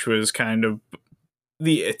 Which was kind of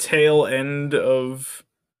the tail end of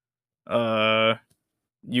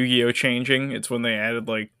Yu-Gi-Oh changing. It's when they added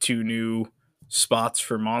like 2 new spots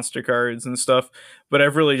for monster cards and stuff. But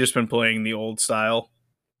I've really just been playing the old style.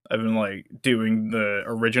 I've been like doing the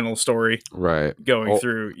original story. Right. Going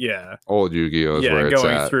through, Old Yu-Gi-Oh! Is where it's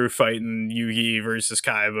going through fighting Yugi versus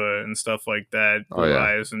Kaiba and stuff like that. Blue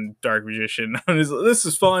Eyes and Dark Magician. This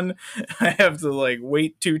is fun. I have to like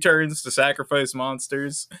wait 2 turns to sacrifice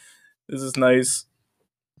monsters. This is nice.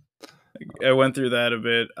 I went through that a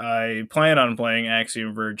bit. I plan on playing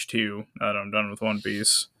Axiom Verge 2 now that I'm done with One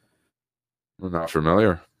Piece. I'm not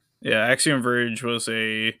familiar. Yeah, Axiom Verge was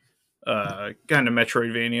a kind of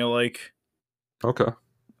Metroidvania like Okay.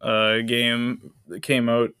 game that came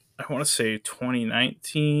out, I want to say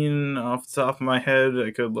 2019 off the top of my head.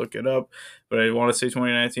 I could look it up, but I want to say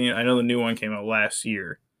 2019. I know the new one came out last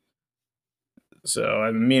year. So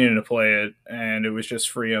I've been meaning to play it, and it was just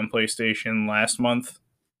free on PlayStation last month.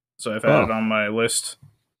 So I've had Oh, it on my list,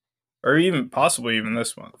 or even possibly even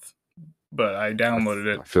this month. But I downloaded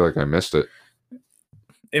I it. feel like I missed it.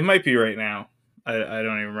 It might be right now. I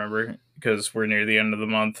don't even remember because we're near the end of the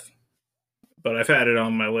month. But I've had it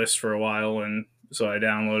on my list for a while, and so I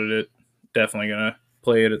downloaded it. Definitely gonna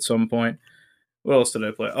play it at some point. What else did I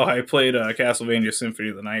play? Oh, I played Castlevania Symphony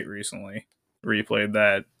of the Night recently. Replayed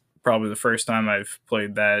that. Probably the first time I've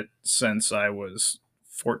played that since I was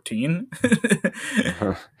 14.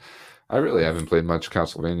 I really haven't played much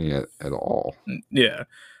Castlevania at all. Yeah.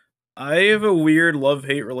 I have a weird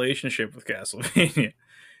love-hate relationship with Castlevania.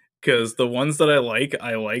 Because the ones that I like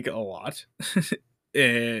a lot.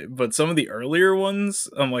 But some of the earlier ones,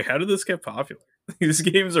 I'm like, how did this get popular? These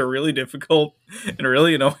games are really difficult and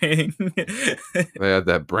really annoying. They had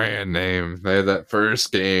that brand name. They had that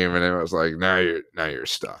first game, and it was like, now you're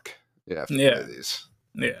stuck. You have to play Yeah, these.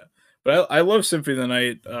 yeah. But I love Symphony of the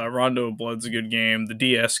Night. Rondo of Blood's a good game. The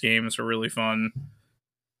DS games are really fun.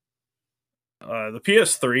 The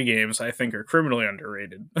PS3 games, I think, are criminally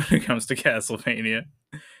underrated when it comes to Castlevania.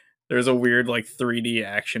 There's a weird, like, 3D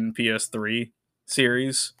action PS3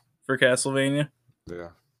 series for Castlevania. Yeah.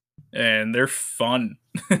 And they're fun.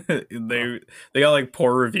 they got like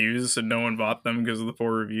poor reviews and no one bought them because of the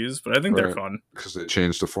poor reviews, but I think they're fun. Because they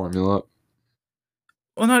changed the formula.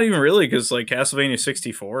 Well, not even really, because like Castlevania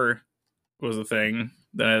 64 was a thing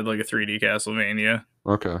that had like a 3D Castlevania.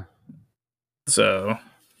 Okay. So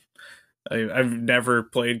I've never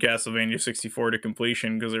played Castlevania 64 to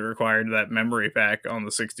completion because it required that memory pack on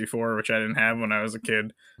the 64, which I didn't have when I was a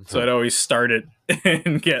kid. So I'd always start it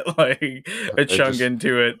and get like a chunk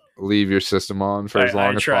into it. Leave your system on for as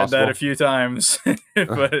long as possible. I tried that a few times,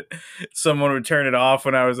 but someone would turn it off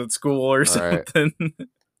when I was at school or something. Right.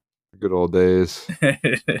 Good old days.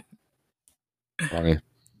 Funny.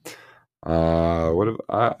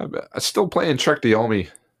 I'm still playing Trek the Omi.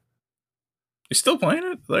 You still playing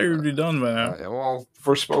it? I thought you'd be done by now. Well,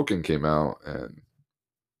 Forspoken came out and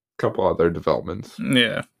a couple other developments.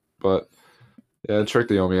 Yeah. But yeah, Trek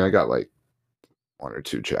the Omi, I got like 1 or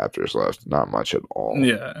 2 chapters left. Not much at all.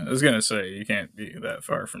 Yeah, I was gonna say you can't be that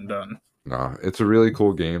far from done. No, it's a really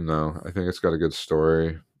cool game though. I think it's got a good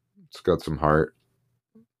story. It's got some heart.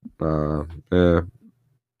 Yeah,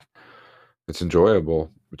 it's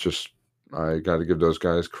enjoyable. It's just I got to give those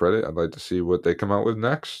guys credit. I'd like to see what they come out with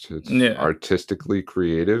next. It's artistically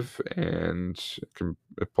creative and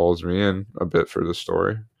it pulls me in a bit for the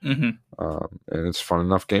story. And it's fun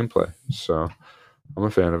enough gameplay. So I'm a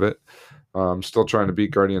fan of it. I'm still trying to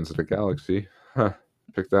beat Guardians of the Galaxy.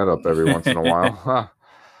 Pick that up every once in a while.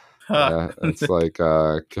 Yeah, it's like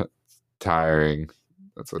tiring.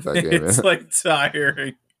 That's what that game is. It's like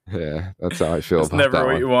tiring. Yeah, that's how I feel That's about never that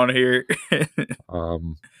what one. you want to hear.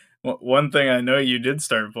 One thing I know you did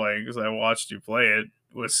start playing because I watched you play it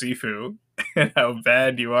was Sifu, and how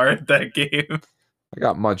bad you are at that game. I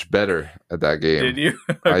got much better at that game. Did you?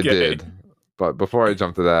 Okay. I did. But before I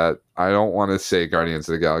jump to that, I don't want to say Guardians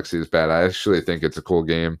of the Galaxy is bad. I actually think it's a cool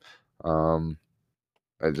game.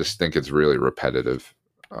 I just think it's really repetitive.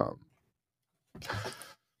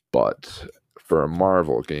 But for a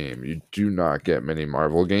Marvel game, you do not get many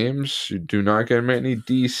Marvel games. You do not get many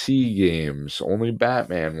DC games. Only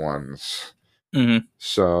Batman ones.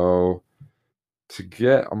 So to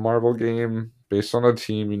get a Marvel game based on a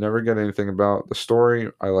team you never get anything about, the story,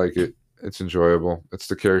 I like it. It's enjoyable. It's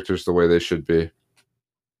the characters the way they should be.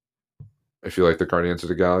 If you like the Guardians of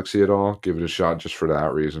the Galaxy at all, give it a shot just for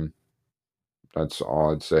that reason. That's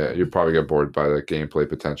all I'd say. You'd probably get bored by the gameplay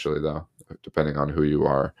potentially, though, depending on who you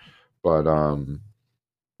are. But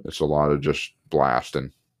it's a lot of just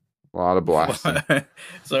blasting. A lot of blasting.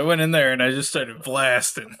 So I went in there and I just started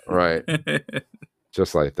blasting. Right.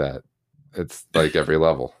 Just like that. It's like every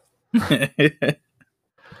level. But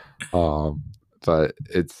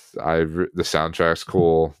the soundtrack's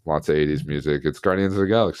cool. Lots of 80s music. It's Guardians of the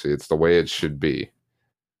Galaxy. It's the way it should be.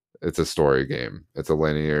 It's a story game. It's a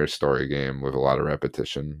linear story game with a lot of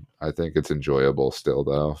repetition. I think it's enjoyable still,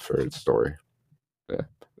 though, for its story. Yeah.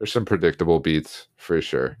 There's some predictable beats for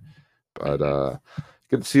sure. But you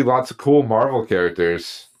get to see lots of cool Marvel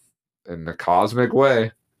characters in a cosmic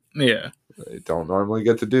way. Yeah. They don't normally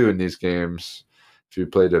get to do in these games. If you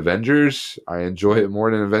played Avengers, I enjoy it more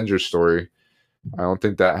than Avengers Story. I don't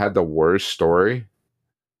think that had the worst story,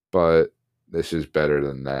 but this is better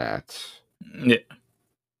than that. Yeah.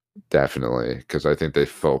 Definitely, because I think they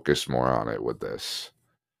focus more on it with this.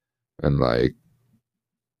 And like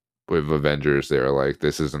with Avengers, they're like,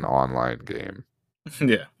 this is an online game.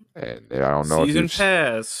 Yeah. And I don't know if Season you've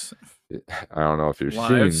pass. I don't know if you've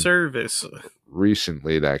Live seen service.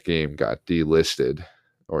 recently that game got delisted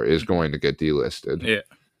or is going to get delisted. Yeah.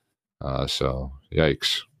 So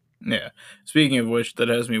yikes. Yeah. Speaking of which, that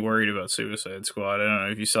has me worried about Suicide Squad. I don't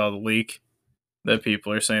know if you saw the leak that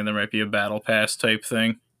people are saying there might be a battle pass type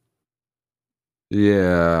thing.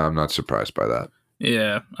 Yeah, I'm not surprised by that.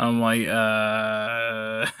 Yeah, I'm like,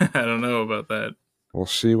 I don't know about that. We'll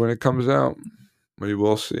see when it comes out. We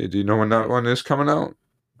will see. Do you know when that one is coming out?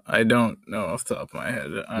 I don't know off the top of my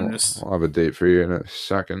head. I'll have a date for you in a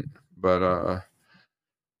second. But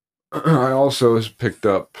I also picked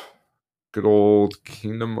up good old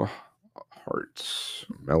Kingdom Hearts,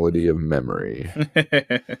 Melody of Memory.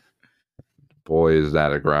 Boy, is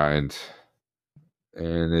that a grind.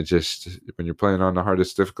 And it just, when you're playing on the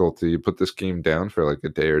hardest difficulty, you put this game down for like a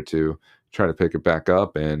day or two, try to pick it back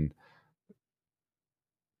up, and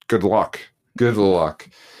good luck. Good luck.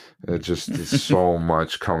 It just is so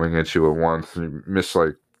much coming at you at once. You miss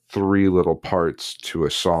like 3 little parts to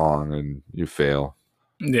a song and you fail.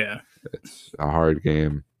 Yeah. It's a hard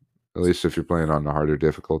game, at least if you're playing on the harder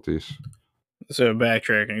difficulties. So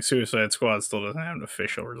backtracking, Suicide Squad still doesn't have an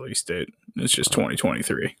official release date. It's just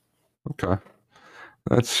 2023. Okay.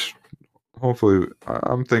 That's hopefully,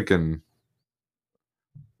 I'm thinking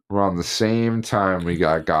around the same time we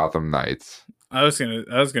got Gotham Knights. I was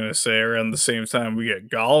gonna say around the same time we get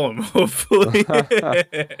Gollum, hopefully.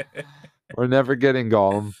 We're never getting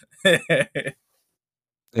Gollum.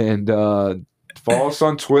 And follow us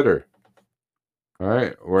on Twitter. All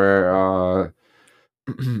right, where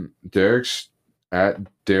Derek's at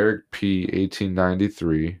Derek P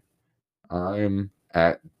 1893. I'm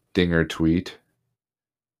at Dinger Tweet,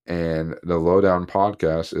 and the Lowdown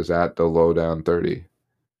Podcast is at the Lowdown 30.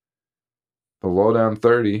 The Lowdown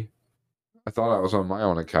 30. I thought I was on my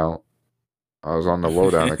own account. I was on the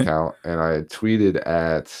Lowdown account, and I tweeted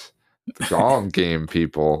at the Gollum game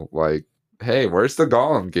people like, "Hey, where's the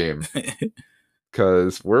Gollum game?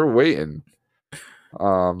 Because we're waiting."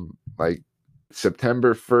 Like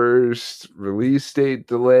September 1st release date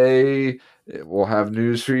delay. We'll have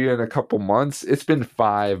news for you in a couple months. It's been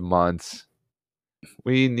 5 months.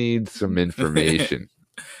 We need some information.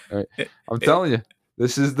 All right. I'm telling you,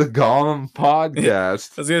 this is the Gollum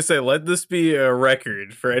podcast. I was gonna say, let this be a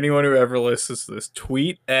record for anyone who ever listens to this.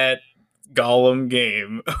 Tweet at Gollum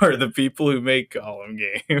Game or the people who make Gollum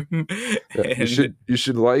Game. Yeah, you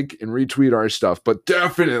should like and retweet our stuff, but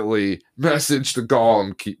definitely message the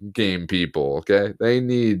Gollum Game people. Okay, they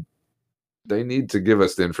need to give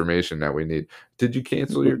us the information that we need. Did you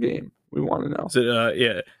cancel your game? We want to know. Is it,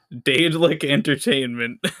 yeah, Daedalic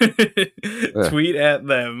Entertainment. Tweet at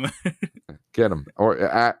them. Get them, or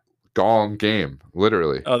at Gollum Game,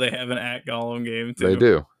 literally. Oh, they have an at Gollum Game too. They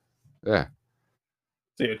do. Yeah.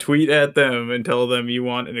 So yeah, tweet at them and tell them you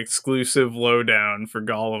want an exclusive lowdown for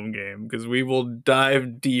Gollum Game, because we will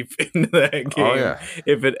dive deep into that game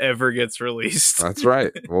if it ever gets released. That's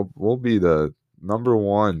right. We'll be the number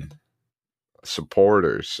one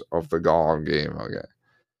supporters of the Gollum Game. Okay.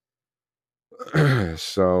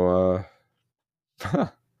 So I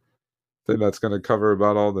think that's going to cover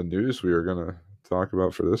about all the news we were going to talk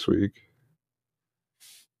about for this week.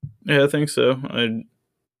 Yeah, I think so. I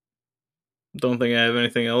don't think I have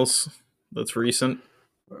anything else that's recent.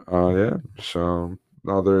 Yeah. So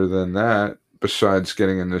other than that, besides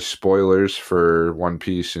getting into spoilers for One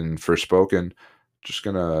Piece and Forspoken, just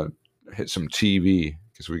gonna hit some TV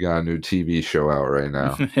because we got a new TV show out right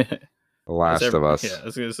now. The Last of Us. Yeah, I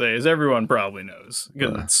was gonna say, as everyone probably knows,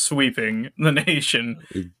 because it's sweeping the nation.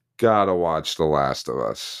 You gotta watch The Last of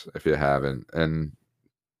Us if you haven't, and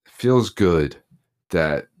it feels good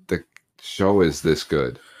that the show is this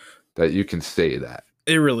good that you can say that.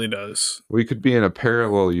 It really does. We could be in a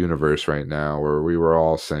parallel universe right now where we were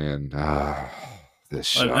all saying, this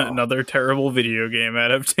show. Another terrible video game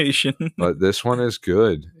adaptation. But this one is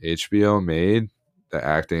good. HBO made. The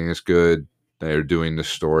acting is good. They're doing the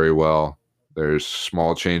story well. There's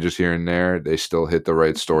small changes here and there. They still hit the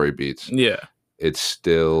right story beats. Yeah. It's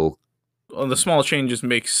still... Well, the small changes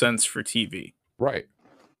make sense for TV. Right.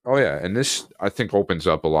 Oh, yeah. And this, I think, opens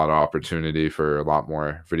up a lot of opportunity for a lot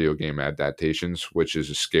more video game adaptations, which is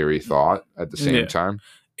a scary thought at the same time.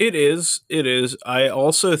 It is. It is. I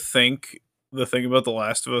also think the thing about The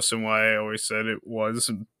Last of Us and why I always said it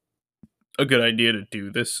was a good idea to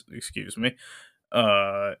do this, excuse me,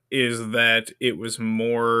 is that it was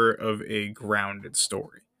more of a grounded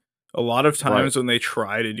story. A lot of Right. times when they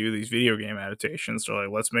try to do these video game adaptations, they're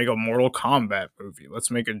like, let's make a Mortal Kombat movie. Let's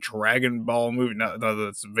make a Dragon Ball movie. No,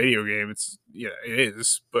 that's a video game. It's, yeah, it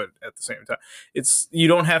is, but at the same time, it's, you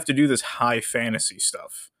don't have to do this high fantasy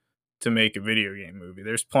stuff to make a video game movie.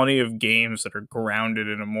 There's plenty of games that are grounded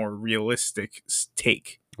in a more realistic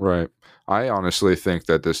take. Right. I honestly think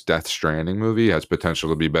that this Death Stranding movie has potential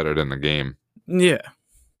to be better than the game. Yeah.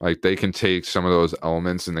 Like they can take some of those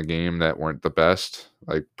elements in the game that weren't the best,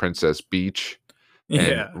 like Princess Beach and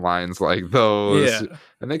Yeah. lines like those, Yeah.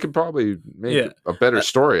 and they could probably make Yeah. a better Uh,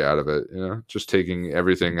 story out of it, you know, just taking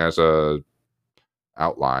everything as a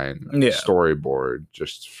outline, yeah. storyboard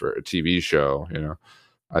just for a TV show, you know.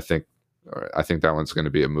 I think I think that one's going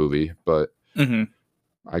to be a movie, but Hmm.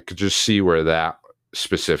 I could just see where that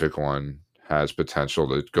specific one has potential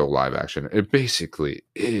to go live action. It basically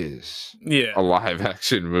is Yeah. a live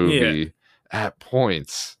action Yeah. movie at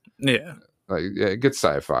points. Yeah. Like yeah, it gets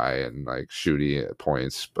sci-fi and like shooty at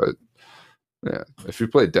points, but yeah, if you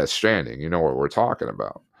play Death Stranding, you know what we're talking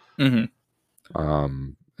about. Hmm.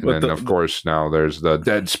 And But then of course now there's the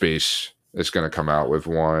Dead Space is going to come out with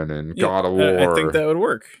one, and yeah, God of I think War. that would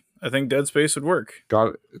work. I think Dead Space would work.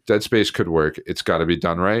 God, Dead Space could work. It's got to be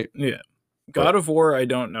done right, Yeah. but God of War, I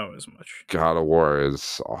don't know as much. God of War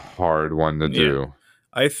is a hard one to Yeah. do.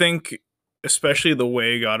 I think especially the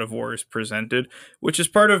way God of War is presented, which is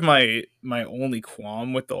part of my only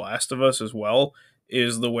qualm with The Last of Us as well,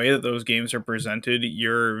 is the way that those games are presented.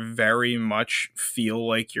 You're very much feel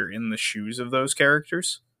like you're in the shoes of those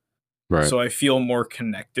characters. Right. So I feel more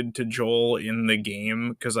connected to Joel in the game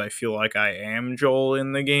because I feel like I am Joel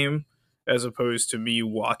in the game, as opposed to me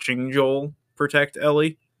watching Joel protect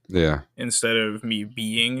Ellie Yeah. instead of me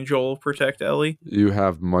being Joel protect Ellie. You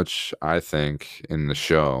have much, I think, in the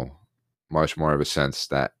show, much more of a sense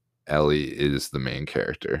that Ellie is the main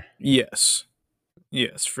character. Yes.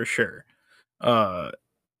 Yes, for sure. Uh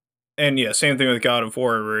and yeah, same thing with God of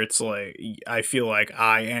War where it's like I feel like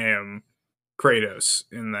I am Kratos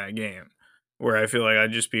in that game. Where I feel like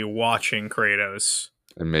I'd just be watching Kratos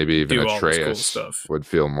And maybe even do all this cool Atreus stuff. would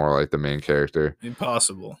feel more like the main character.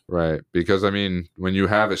 Impossible. Right. Because, I mean, when you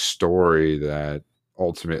have a story that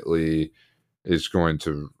ultimately is going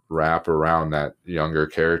to wrap around that younger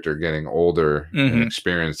character getting older and Mm-hmm.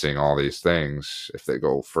 experiencing all these things, if they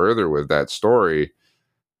go further with that story,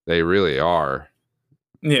 they really are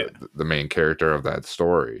Yeah. the main character of that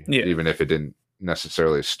story, Yeah. even if it didn't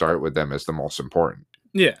necessarily start with them as the most important.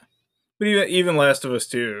 Yeah. But even Last of Us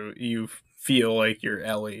 2, you feel like you're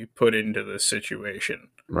Ellie put into this situation.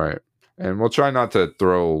 Right. And we'll try not to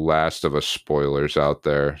throw Last of Us spoilers out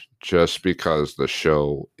there just because the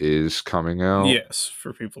show is coming out. Yes,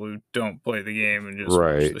 for people who don't play the game and just watch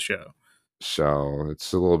Right. the show. So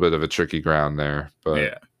it's a little bit of a tricky ground there, but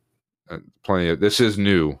Yeah. plenty of this is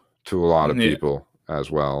new to a lot of Yeah. people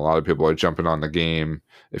as well. A lot of people are jumping on the game.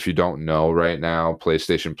 If you don't know right now,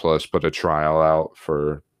 PlayStation Plus put a trial out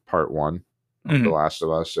for part 1 of The Mhm. Last of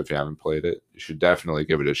Us. If you haven't played it, you should definitely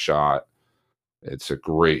give it a shot. It's a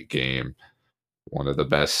great game. One of the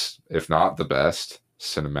best, if not the best,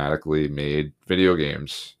 cinematically made video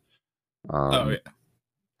games. Oh yeah.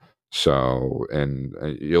 So, and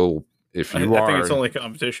you'll, if you I are, think its only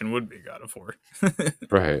competition would be God of War.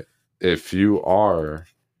 right, if you are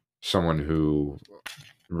someone who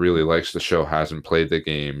really likes the show, hasn't played the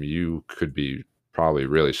game, you could be probably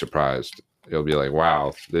really surprised. You'll be like,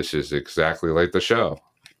 wow, this is exactly like the show.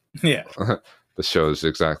 Yeah. The show is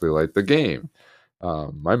exactly like the game.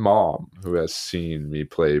 My mom, who has seen me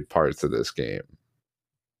play parts of this game,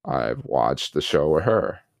 I've watched the show with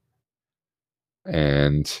her.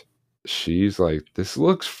 And she's like, this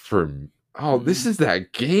looks oh, this is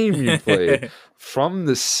that game you played from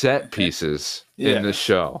the set pieces in the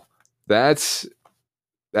show. That's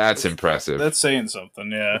impressive. That's saying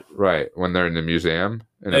something, yeah. Right. When they're in the museum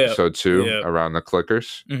in episode 2 around the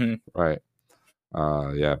clickers. Mm-hmm. Right.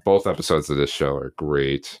 Yeah, both episodes of this show are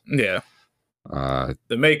great. Yeah.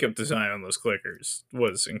 The makeup design on those clickers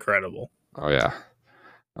was incredible. Oh yeah.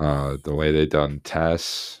 The way they done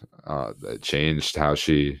Tess, that changed how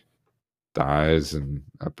she dies in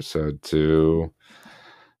episode 2.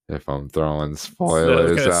 If I'm throwing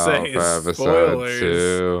spoilers out for episode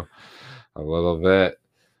 2 a little bit.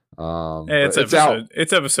 It's out.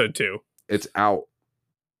 It's episode 2. It's out.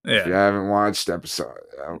 Yeah. If you haven't watched episode,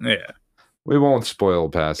 yeah. We won't spoil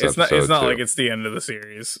past It's episode not like 2. it's the end of the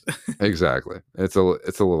series. Exactly. It's a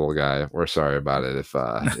little guy. We're sorry about it if you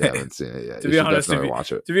haven't seen it yet. To You be should honest, definitely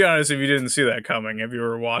watch it. to be honest, if you didn't see that coming, have you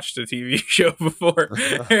ever watched a TV show before?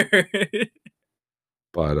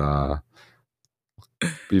 But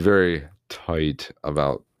be very tight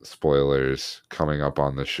about spoilers coming up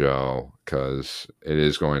on the show because it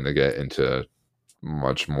is going to get into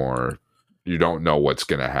much more. You don't know what's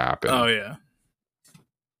going to happen. Oh yeah,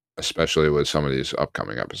 especially with some of these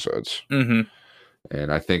upcoming episodes. Mm-hmm.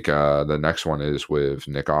 And I think the next one is with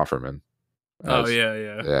Nick Offerman. Oh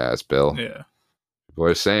yeah. As Bill. Yeah. People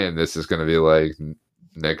are saying this is going to be like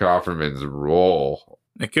Nick Offerman's role.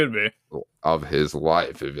 It could be. Of his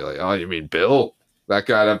life. It'd be like, oh, you mean Bill? That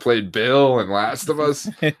guy that played Bill in Last of Us?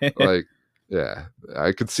 Like, yeah,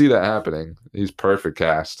 I could see that happening. He's perfect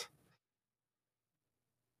cast.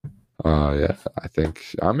 Yeah, I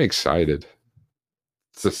think I'm excited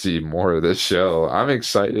to see more of this show. I'm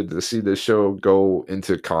excited to see this show go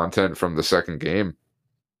into content from the second game.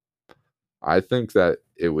 I think that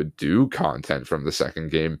it would do content from the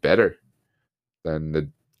second game better than the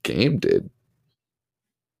game did.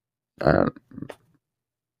 I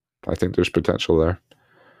think there's potential there.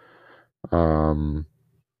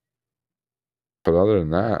 But other than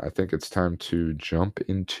that, I think it's time to jump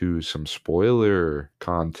into some spoiler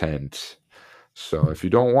content. So if you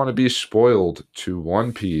don't want to be spoiled to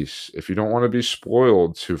One Piece, if you don't want to be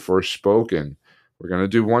spoiled to Forspoken, we're going to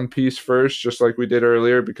do One Piece first, just like we did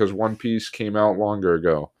earlier, because One Piece came out longer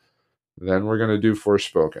ago. Then we're going to do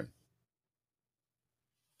Forspoken.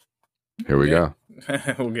 Here we go.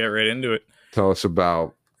 We'll get right into it. Tell us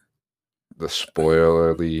about the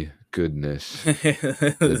spoilerly goodness,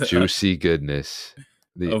 the juicy goodness,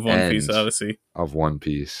 the of One Piece Odyssey. Of One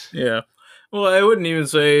Piece. Yeah. Well, I wouldn't even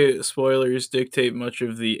say spoilers dictate much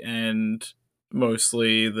of the end,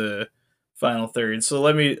 mostly the final third. So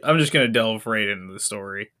I'm just going to delve right into the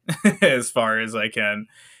story as far as I can,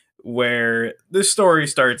 where this story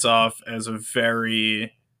starts off as a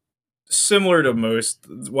very similar to most,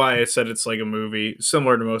 why I said it's like a movie,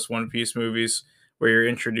 similar to most One Piece movies, where you're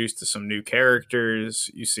introduced to some new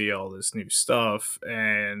characters, you see all this new stuff,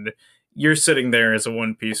 and you're sitting there as a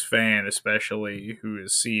One Piece fan, especially who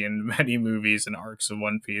has seen many movies and arcs of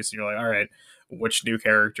One Piece, and you're like, all right, which new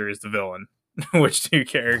character is the villain? Which new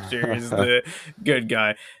character is the good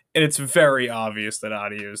guy? And it's very obvious that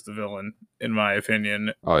Adi is the villain, in my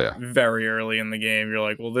opinion. Oh, yeah. Very early in the game, you're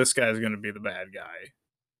like, well, this guy's going to be the bad guy.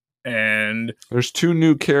 And there's 2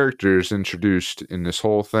 new characters introduced in this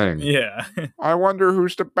whole thing. Yeah. I wonder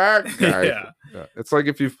who's the bad guy. Yeah. It's like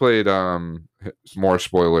if you've played more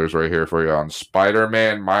spoilers right here for you on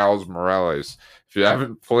Spider-Man Miles Morales. If you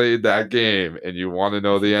haven't played that game and you want to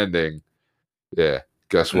know the ending, yeah,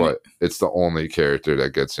 guess what? It's the only character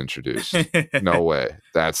that gets introduced. No way.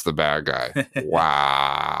 That's the bad guy.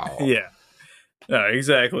 Wow. Yeah. No,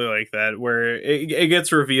 exactly like that, where it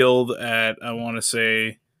gets revealed at, I want to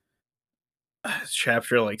say,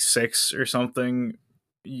 chapter like 6 or something.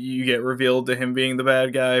 You get revealed to him being the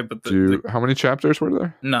bad guy, but how many chapters were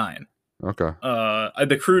there? 9. Okay.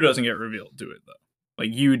 The crew doesn't get revealed to it though.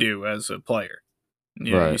 Like you do as a player.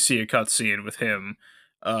 You see a cutscene with him.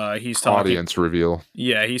 He's talking audience reveal.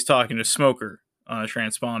 Yeah, he's talking to Smoker on a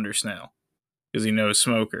transponder snail because he knows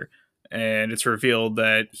Smoker, and it's revealed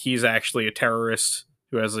that he's actually a terrorist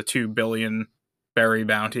who has a 2 billion berry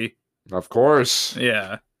bounty. Of course.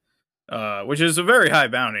 Yeah. Which is a very high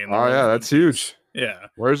bounty. Oh, yeah, that's huge. Yeah.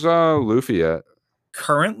 Where's Luffy at?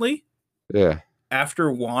 Currently? Yeah.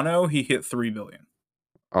 After Wano, he hit 3 billion.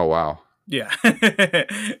 Oh, wow. Yeah.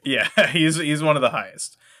 Yeah, he's one of the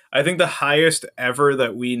highest. I think the highest ever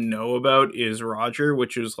that we know about is Roger,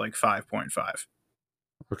 which is like 5.5.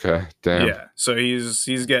 Okay, damn. Yeah, so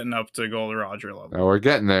he's getting up to Gold Roger level. Now we're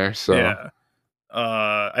getting there, so. Yeah.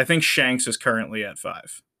 I think Shanks is currently at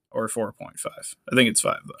 5 or 4.5. I think it's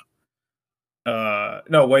 5 though.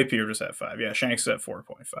 No, Whitebeard is at 5. Yeah, Shanks is at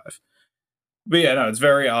 4.5. But yeah, no, it's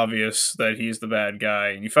very obvious that he's the bad guy,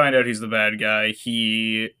 and you find out he's the bad guy.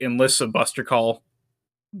 He enlists a Buster Call,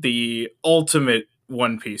 the ultimate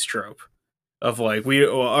One Piece trope of like,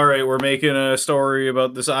 all right, we're making a story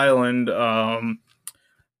about this island.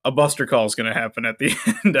 A Buster Call is going to happen at the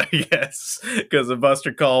end, I guess, because a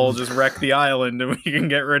Buster Call will just wreck the island and we can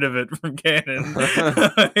get rid of it from canon.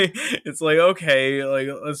 It's like, okay, like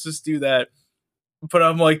let's just do that. But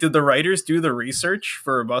I'm like, did the writers do the research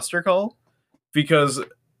for a Buster Call? Because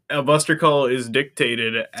a Buster Call is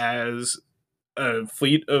dictated as a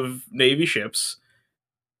fleet of Navy ships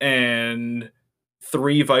and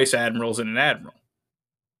 3 vice admirals and an admiral.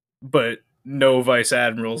 But no vice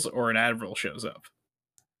admirals or an admiral shows up.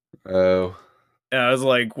 Oh, And I was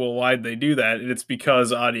like, well, why'd they do that? And it's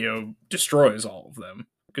because Audio destroys all of them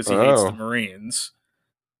because he hates the oh, Marines.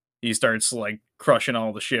 He starts like crushing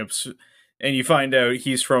all the ships, and you find out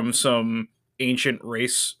he's from some ancient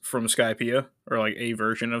race from Skypiea, or like a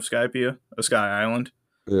version of Skypiea, a sky island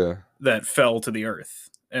yeah. that fell to the earth,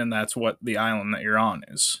 and that's what the island that you're on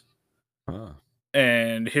is. Huh.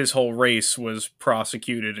 And his whole race was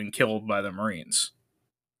prosecuted and killed by the Marines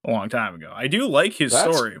a long time ago. I do like his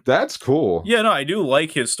story. That's cool. Yeah, no, I do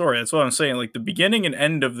like his story. That's what I'm saying. Like the beginning and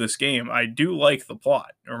end of this game, I do like the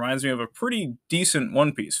plot. It reminds me of a pretty decent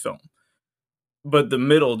One Piece film. But the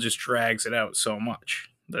middle just drags it out so much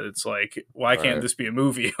that it's like, why can't Right. this be a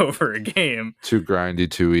movie over a game? Too grindy,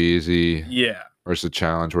 too easy. Yeah, Where's the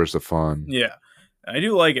challenge? Where's the fun? yeah. I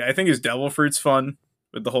do like it. I think his Devil Fruit's fun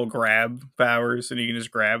with the whole grab powers, and you can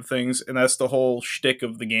just grab things, and that's the whole shtick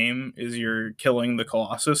of the game is you're killing the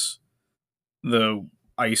Colossus, the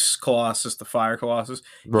ice Colossus, the fire Colossus.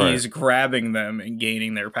 Right. He's grabbing them and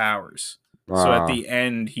gaining their powers. So at Ah, the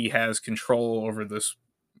end, he has control over this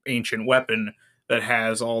ancient weapon that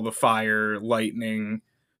has all the fire, lightning,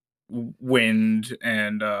 wind,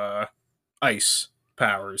 and ice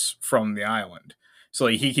powers from the island. So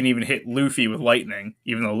like, he can even hit Luffy with lightning,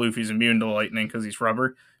 even though Luffy's immune to lightning because he's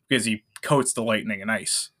rubber, because he coats the lightning in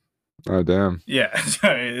ice. oh, damn. Yeah,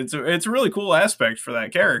 it's a really cool aspect for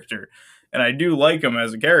that character, and I do like him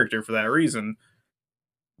as a character for that reason.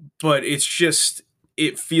 But it's just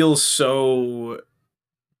it feels so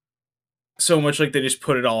much like they just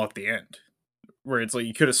put it all at the end, where it's like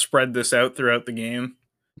you could have spread this out throughout the game.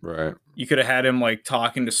 Right. You could have had him like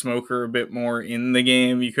talking to Smoker a bit more in the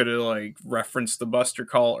game. You could have like referenced the Buster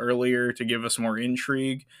Call earlier to give us more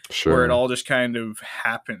intrigue, Sure. where it all just kind of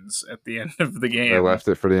happens at the end of the game. They left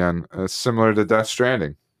it for the end. It's similar to Death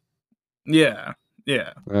Stranding. Yeah,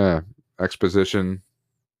 yeah. Yeah. Exposition.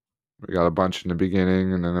 We got a bunch in the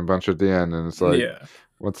beginning and then a bunch at the end. And it's like, yeah.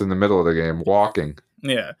 what's in the middle of the game? Walking.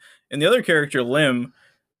 Yeah. And the other character, Lim,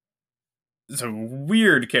 is a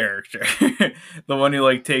weird character. The one who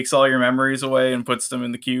like takes all your memories away and puts them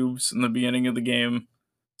in the cubes in the beginning of the game.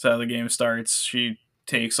 That's how the game starts. She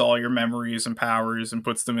takes all your memories and powers and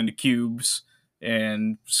puts them into cubes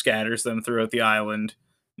and scatters them throughout the island.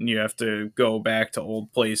 And you have to go back to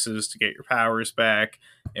old places to get your powers back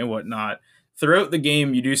and whatnot. Throughout the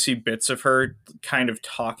game, you do see bits of her kind of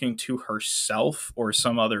talking to herself or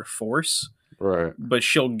some other force, Right. but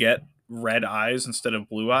she'll get red eyes instead of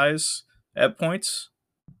blue eyes at points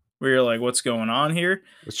where you're like, what's going on here?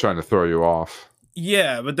 It's trying to throw you off.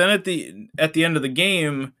 Yeah, but then at the end of the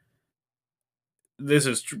game, this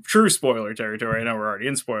is true spoiler territory. I know we're already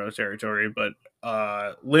in spoiler territory, but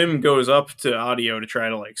Lim goes up to Audio to try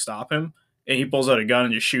to like stop him, and he pulls out a gun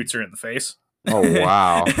and just shoots her in the face. Oh,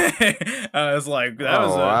 wow. I was like,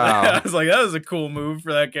 wow. I was like, that was a cool move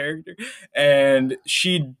for that character. And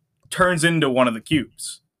she turns into one of the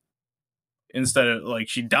cubes instead of like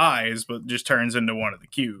she dies, but just turns into one of the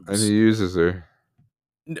cubes. And he uses her.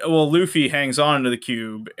 Well, Luffy hangs on to the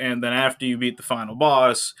cube, and then after you beat the final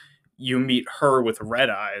boss, you meet her with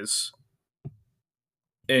red eyes.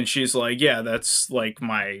 And she's like, yeah, that's like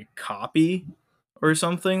my copy or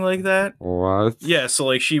something like that. What? Yeah, so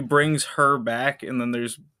like she brings her back, and then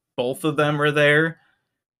there's both of them are there.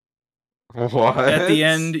 What? At the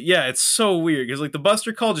end, yeah, it's so weird because like the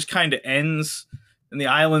Buster Call just kind of ends, and the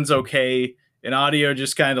island's okay, and Audio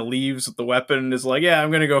just kind of leaves with the weapon and is like, yeah,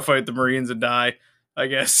 I'm gonna go fight the Marines and die, I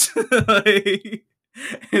guess. Like,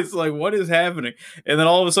 it's like, what is happening? And then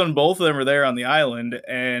all of a sudden, both of them are there on the island,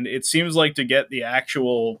 and it seems like to get the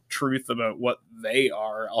actual truth about what they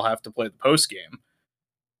are, I'll have to play the post game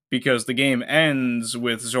because the game ends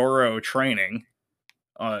with Zoro training.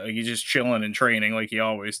 He's just chilling and training like he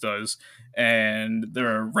always does. And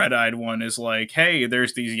the red-eyed one is like, hey,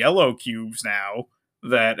 there's these yellow cubes now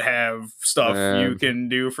that have stuff you can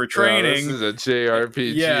do for training. This is a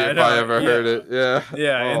JRPG Yeah, if I ever heard it. Yeah.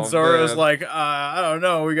 Yeah, and Zoro's like, I don't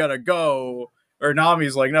know, we gotta go. Or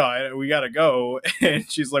Nami's like, no, we gotta go.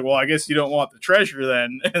 And she's like, well, I guess you don't want the treasure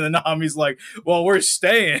then. And then Nami's like, well, we're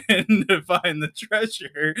staying to find the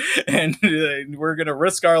treasure. And we're gonna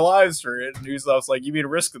risk our lives for it. And Usopp's like, you mean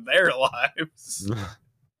risk their lives?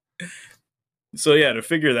 So yeah, to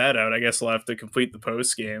figure that out, I guess I'll have to complete the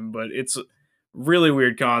post game. But it's a really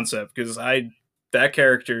weird concept because that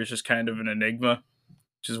character is just kind of an enigma,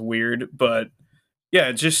 which is weird. But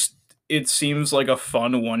yeah, it seems like a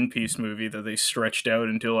fun One Piece movie that they stretched out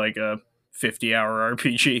into like a 50-hour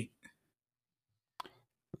RPG.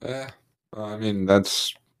 Yeah. I mean,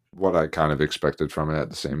 that's what I kind of expected from it at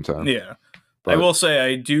the same time. Yeah. I But will say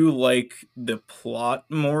I do like the plot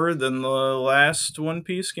more than the last One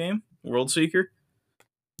Piece game, World Seeker.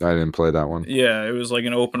 I didn't play that one. Yeah, it was like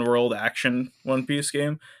an open world action One Piece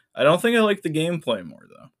game. I don't think I like the gameplay more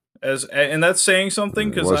though. And that's saying something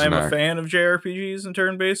It because I am wasn't a that. fan of JRPGs and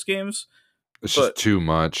turn based games. It's just But too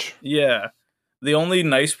much. yeah, the only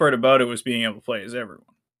nice part about it was being able to play as everyone.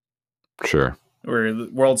 Sure. Where the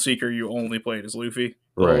World Seeker you only played as Luffy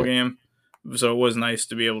the whole Right. game, so it was nice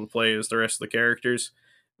to be able to play as the rest of the characters.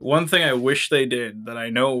 One thing I wish they did that I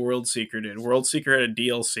know World Seeker did. World Seeker had a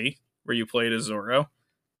DLC where you played as Zoro,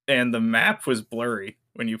 and the map was blurry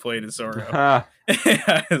when you played as Zoro.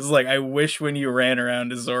 It's like I wish when you ran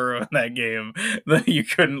around as Zoro in that game that you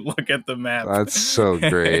couldn't look at the map. That's so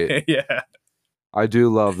great. Yeah. I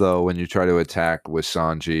do love though when you try to attack with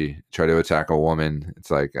Sanji, try to attack a woman.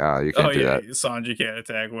 It's like, you Oh can't do yeah, that. Sanji can't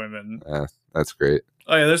attack women. That's great.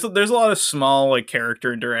 Oh yeah, there's a lot of small like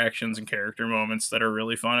character interactions and character moments that are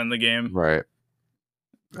really fun in the game. Right.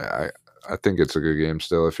 I think it's a good game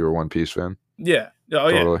still if you're a One Piece fan. Yeah.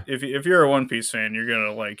 Oh Totally. yeah. If you're a One Piece fan, you're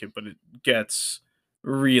gonna like it, but it gets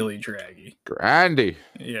really draggy. Grandy.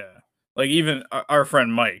 Yeah. Like even our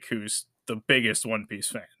friend Mike, who's the biggest One Piece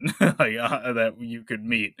fan like that you could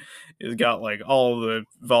meet, has got like all the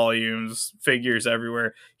volumes, figures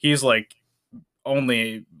everywhere. He's like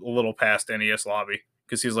only a little past NES lobby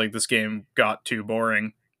because he's like this game got too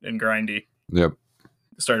boring and grindy. Yep.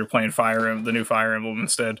 Started playing the new Fire Emblem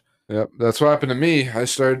instead. Yep. That's what happened to me. I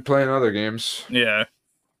started playing other games. Yeah.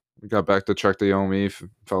 We got back to Trek the Yomi,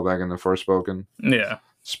 fell back into Forspoken. Yeah.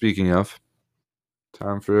 Speaking of,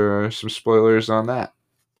 time for some spoilers on that.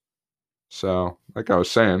 So, like I was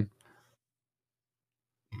saying,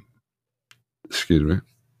 excuse me,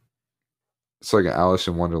 it's like an Alice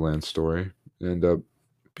in Wonderland story. It ended up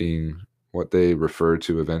being what they refer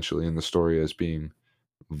to eventually in the story as being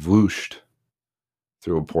whooshed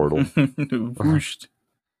through a portal. Whooshed.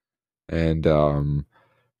 And I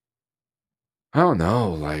don't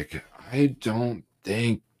know, like I don't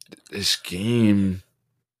think this game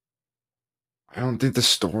I don't think the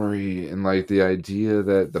story and like the idea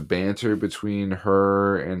that the banter between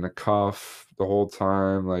her and the cuff the whole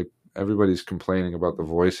time, like everybody's complaining about the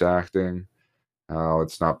voice acting, how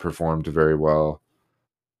it's not performed very well.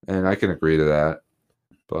 And I can agree to that.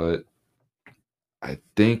 But I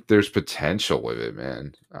think there's potential with it,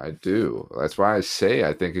 man. I do. That's why I say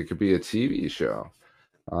I think it could be a TV show.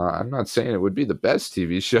 I'm not saying it would be the best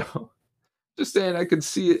TV show. Just saying I could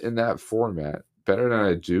see it in that format better than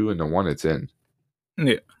I do in the one it's in.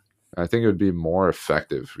 Yeah. I think it would be more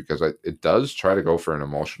effective because it does try to go for an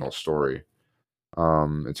emotional story.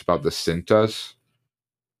 It's about the Sintas,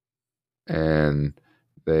 and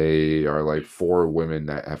they are like 4 women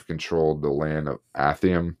that have controlled the land of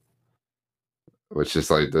Athium, which is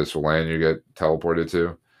like this land you get teleported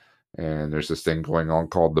to. And there's this thing going on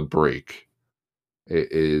called the Break.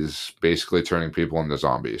 It is basically turning people into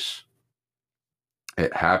zombies.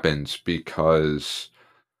 It happens because,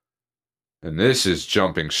 and this is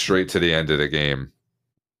jumping straight to the end of the game.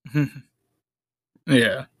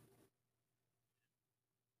 Yeah.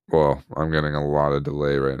 Well, I'm getting a lot of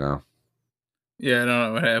delay right now. Yeah, I don't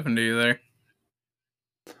know what happened to you there.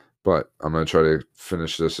 But I'm going to try to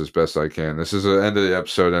finish this as best I can. This is the end of the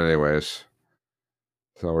episode anyways.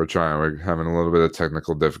 So we're trying. We're having a little bit of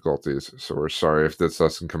technical difficulties. So we're sorry if this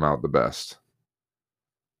doesn't come out the best.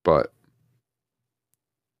 But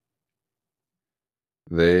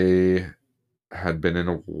they had been in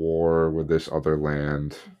a war with this other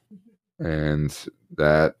land. And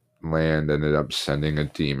that land ended up sending a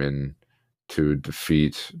demon to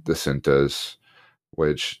defeat the Sintas,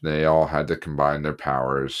 which they all had to combine their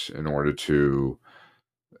powers in order to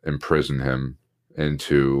imprison him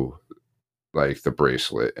into like the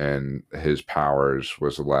bracelet, and his powers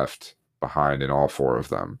was left behind in all 4 of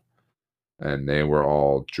them, and they were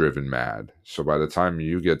all driven mad. So by the time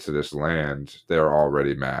you get to this land, they're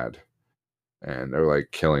already mad and they're like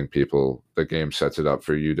killing people. The game sets it up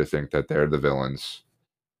for you to think that they're the villains,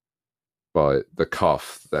 but the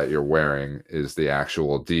cuff that you're wearing is the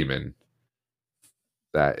actual demon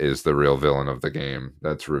that is the real villain of the game.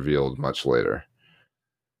 That's revealed much later.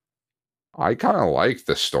 I kind of like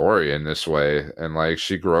the story in this way. And like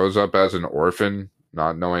she grows up as an orphan,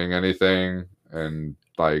 not knowing anything, and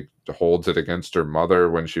like holds it against her mother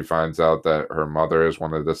when she finds out that her mother is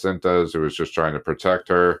one of the Sintas who was just trying to protect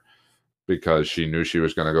her because she knew she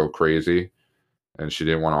was going to go crazy and she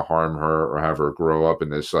didn't want to harm her or have her grow up in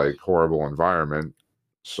this like horrible environment.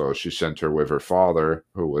 So she sent her with her father,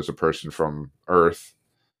 who was a person from Earth,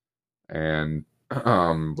 and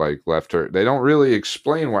like left her. They don't really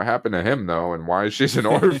explain what happened to him though, and why she's an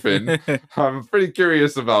orphan. I'm pretty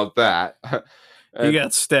curious about that. He And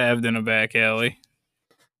got stabbed in a back alley.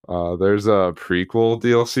 there's a prequel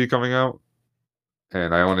DLC coming out,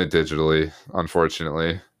 and I own it digitally,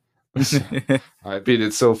 unfortunately. So, I beat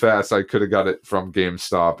it so fast I could have got it from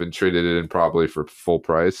GameStop and traded it in probably for full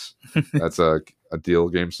price. That's a deal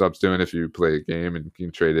GameStop's doing if you play a game and you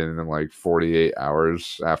can trade it in like 48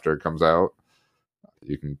 hours after it comes out.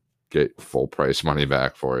 You can get full price money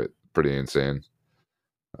back for it. Pretty insane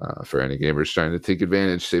for any gamers trying to take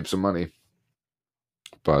advantage, save some money.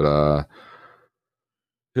 But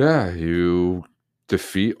yeah, you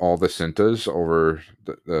defeat all the Sintas over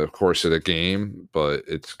the course of the game, but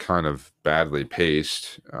it's kind of badly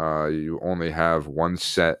paced. You only have one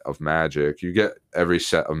set of magic. You get every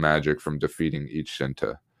set of magic from defeating each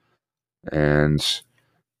Sinta. And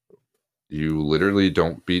you literally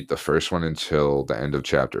don't beat the first one until the end of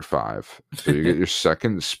chapter 5. So you get your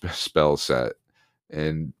second spell set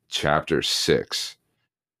in chapter 6.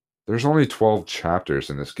 There's only 12 chapters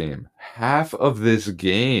in this game. Half of this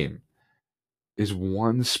game is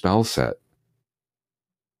one spell set.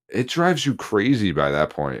 It drives you crazy by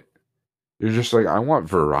that point. You're just like, I want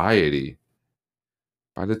variety.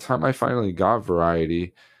 By the time I finally got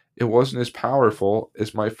variety, it wasn't as powerful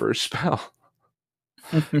as my first spell.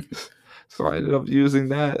 So I ended up using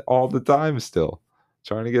that all the time still,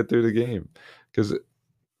 trying to get through the game. Because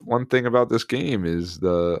one thing about this game is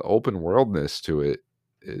the open worldness to it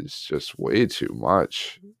is just way too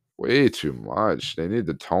much. Way too much. They need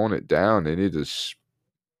to tone it down. They need to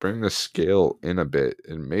bring the scale in a bit.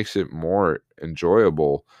 It makes it more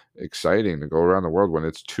enjoyable, exciting to go around the world. When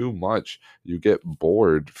it's too much, you get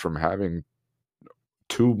bored from having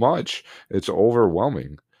too much. It's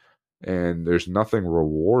overwhelming. And there's nothing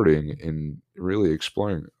rewarding in really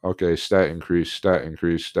exploring. Okay, stat increase, stat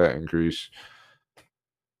increase, stat increase.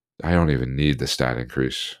 I don't even need the stat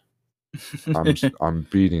increase. I'm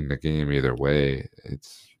beating the game either way.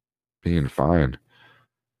 It's being fine.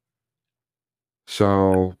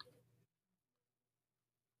 So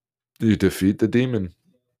you defeat the demon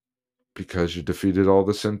because you defeated all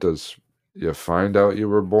the Sintas. You find out you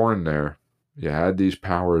were born there. You had these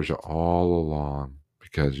powers all along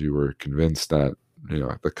because you were convinced that,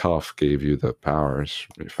 the cuff gave you the powers.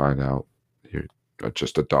 You find out you're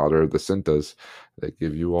just a daughter of the Sintas. They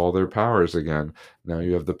give you all their powers again. Now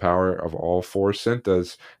you have the power of all 4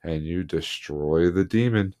 Sintas and you destroy the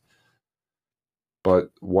demon.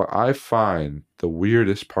 But what I find the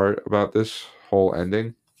weirdest part about this whole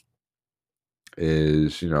ending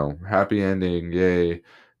is, happy ending, yay,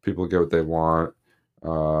 people get what they want.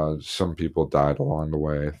 Some people died along the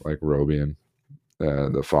way, like Robian,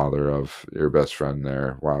 the father of your best friend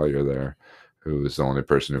there while you're there, who is the only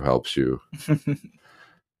person who helps you.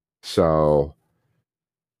 So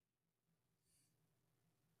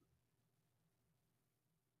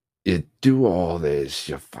you do all this,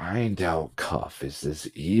 you find out Cuff is this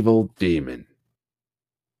evil demon.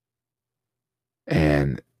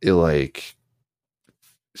 And you like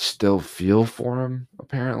still feel for him,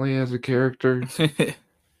 apparently, as a character.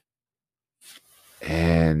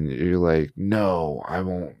 And you're like, no, I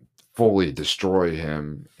won't fully destroy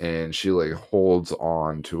him. And she like holds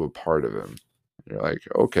on to a part of him. You're like,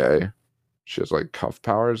 okay. She has like cuff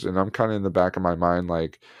powers. And I'm kind of in the back of my mind,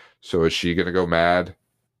 like, so is she going to go mad?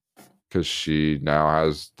 Because she now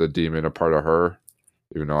has the demon a part of her.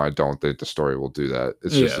 Even though I don't think the story will do that.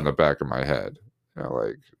 It's just in the back of my head.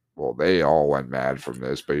 Like, well, they all went mad from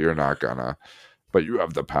this, but you're not gonna. But you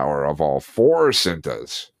have the power of all 4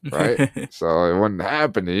 Sintas, right? So it wouldn't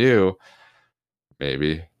happen to you.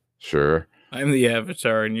 Maybe. Sure. I'm the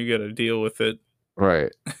avatar and you gotta deal with it.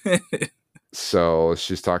 Right. So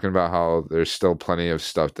she's talking about how there's still plenty of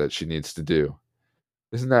stuff that she needs to do.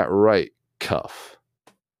 Isn't that right, Cuff?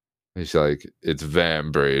 And she's like, it's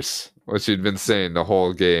Vambrace. What she'd been saying the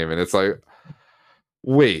whole game. And it's like,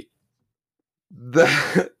 wait.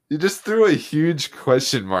 You just threw a huge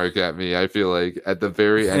question mark at me, I feel like, at the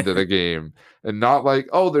very end of the game. And not like,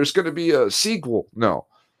 oh, there's going to be a sequel. No.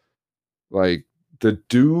 Like, the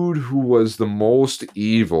dude who was the most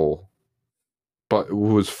evil, but who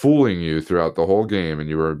was fooling you throughout the whole game and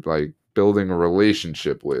you were, like, building a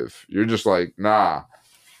relationship with, you're just like, nah,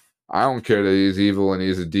 I don't care that he's evil and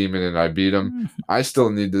he's a demon and I beat him. I still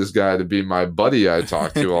need this guy to be my buddy I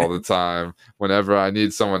talk to all the time whenever I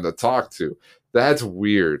need someone to talk to. That's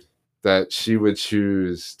weird that she would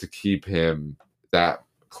choose to keep him that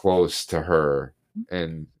close to her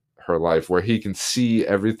in her life where he can see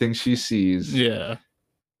everything she sees. Yeah.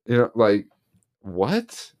 Like,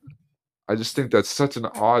 what? I just think that's such an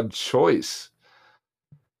odd choice.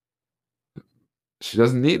 she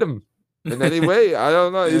doesn't need him in any way. I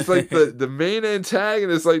don't know. It's like the main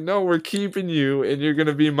antagonist, like, no, we're keeping you and you're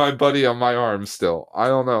gonna be my buddy on my arm still. I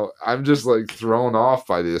don't know. I'm just like thrown off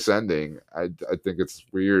by this ending. I think it's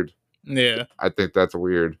weird. Yeah. I think that's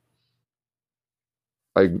weird.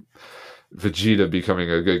 Like Vegeta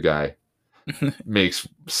becoming a good guy makes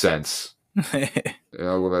sense. Like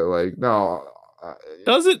no,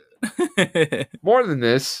 does it? More than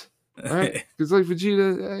this, right? Because like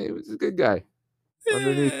Vegeta, he was a good guy.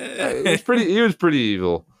 Underneath, he was pretty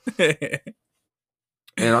evil. And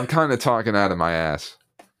I'm kind of talking out of my ass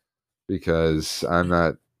because I'm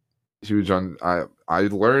not huge on. I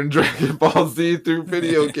learned Dragon Ball Z through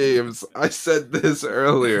video games. I said this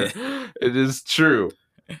earlier. It is true.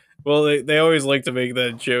 Well, they always like to make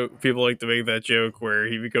that joke. People like to make that joke where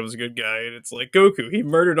he becomes a good guy, and it's like Goku. He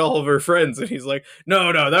murdered all of her friends, and he's like,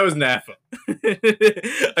 "No, that was Nappa.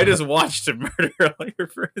 I just watched him murder all your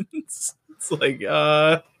friends." It's like,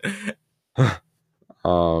 yeah.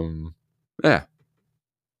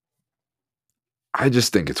 I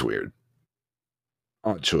just think it's weird.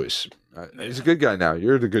 Odd choice. He's a good guy now.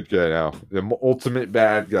 You're the good guy now. The ultimate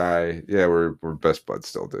bad guy. Yeah, we're best buds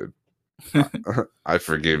still, dude. I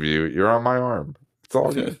forgive you. You're on my arm. It's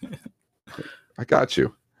all good. I got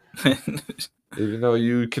you. Even though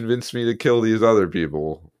you convinced me to kill these other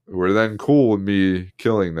people who were then cool with me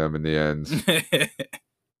killing them in the end.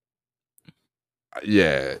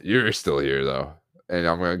 Yeah, you're still here though. And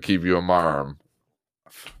I'm going to keep you on my arm.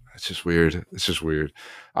 It's just weird. It's just weird.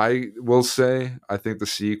 I will say, I think the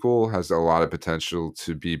sequel has a lot of potential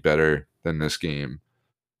to be better than this game.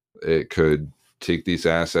 It could take these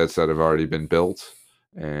assets that have already been built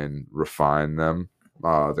and refine them.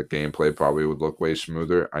 The gameplay probably would look way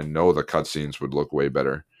smoother. I know the cutscenes would look way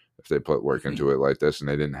better if they put work into it like this, and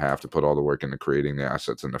they didn't have to put all the work into creating the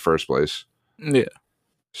assets in the first place. Yeah.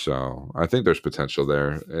 So I think there's potential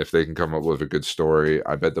there. If they can come up with a good story,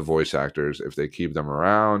 I bet the voice actors, if they keep them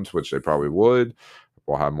around, which they probably would,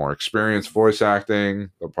 will have more experience voice acting.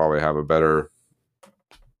 They'll probably have a better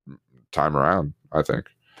time around, I think.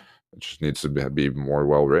 It just needs to be more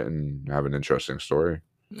well written, have an interesting story.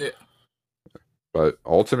 Yeah. But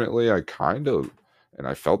ultimately, I kind of, and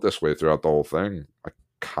I felt this way throughout the whole thing, I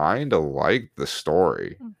kind of liked the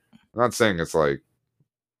story. I'm not saying it's like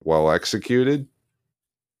well executed.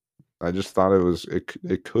 I just thought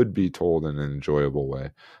it could be told in an enjoyable way.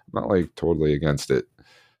 I'm not like totally against it.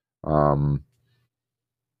 And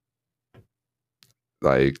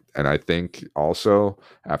I think also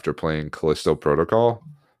after playing Callisto Protocol,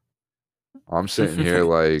 I'm sitting here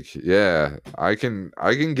like, yeah, I can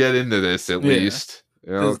get into this at least.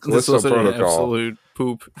 You know, Callisto Protocol, absolute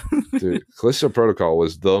poop. Dude, Callisto Protocol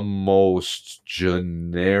was the most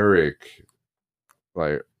generic.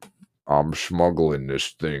 Like, I'm smuggling this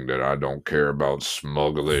thing that I don't care about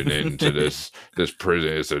smuggling into this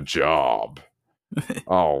prison. It's a job.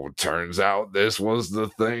 Oh, turns out this was the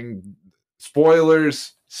thing.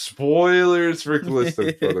 Spoilers for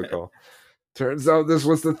Callisto Protocol. Turns out this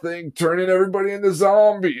was the thing, turning everybody into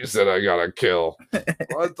zombies that I gotta kill.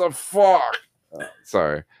 What the fuck?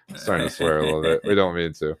 Sorry, I'm starting to swear a little bit. We don't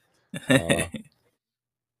mean to.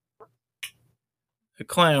 A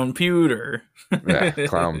clown pewter. Yeah,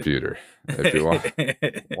 clown pewter. If you want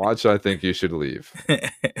watch, I think you should leave.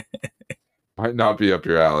 Might not be up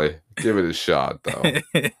your alley. Give it a shot, though.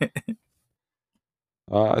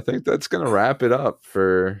 I think that's gonna wrap it up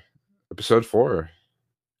for episode 4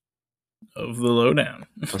 of the Lowdown.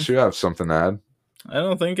 Unless you have something to add. I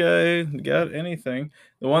don't think I got anything.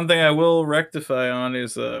 The one thing I will rectify on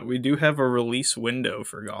is we do have a release window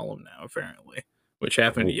for Gollum now, apparently, which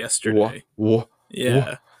happened yesterday. What?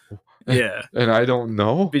 Yeah. Yeah. And I don't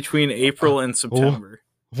know? Between April and September.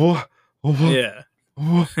 What? Yeah.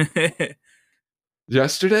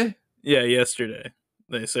 Yesterday? Yeah, yesterday.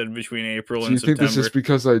 They said between April and September. Do you think this is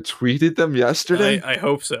because I tweeted them yesterday? I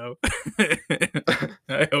hope so.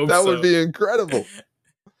 I hope that so. would be incredible.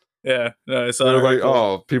 Yeah. No, I saw They're like,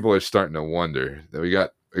 oh, people are starting to wonder that we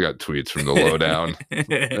got tweets from the Lowdown.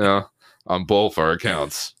 On both our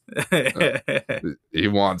accounts. He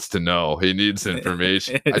wants to know. He needs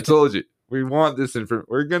information. I told you, we want this information.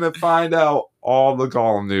 We're gonna find out all the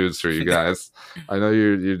Gollum news for you guys. I know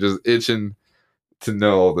you're just itching to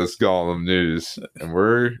know this Gollum news, and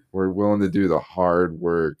we're willing to do the hard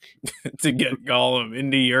work to get Gollum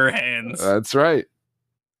into your hands. That's right.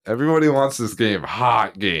 Everybody wants this game.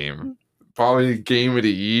 Hot game. Probably game of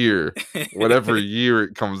the year. Whatever year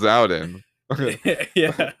it comes out in.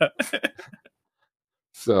 Yeah.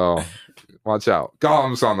 So, watch out.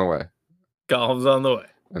 Gollum's on the way. Gollum's on the way.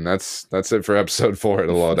 And that's it for episode 4 of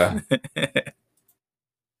the Lowdown.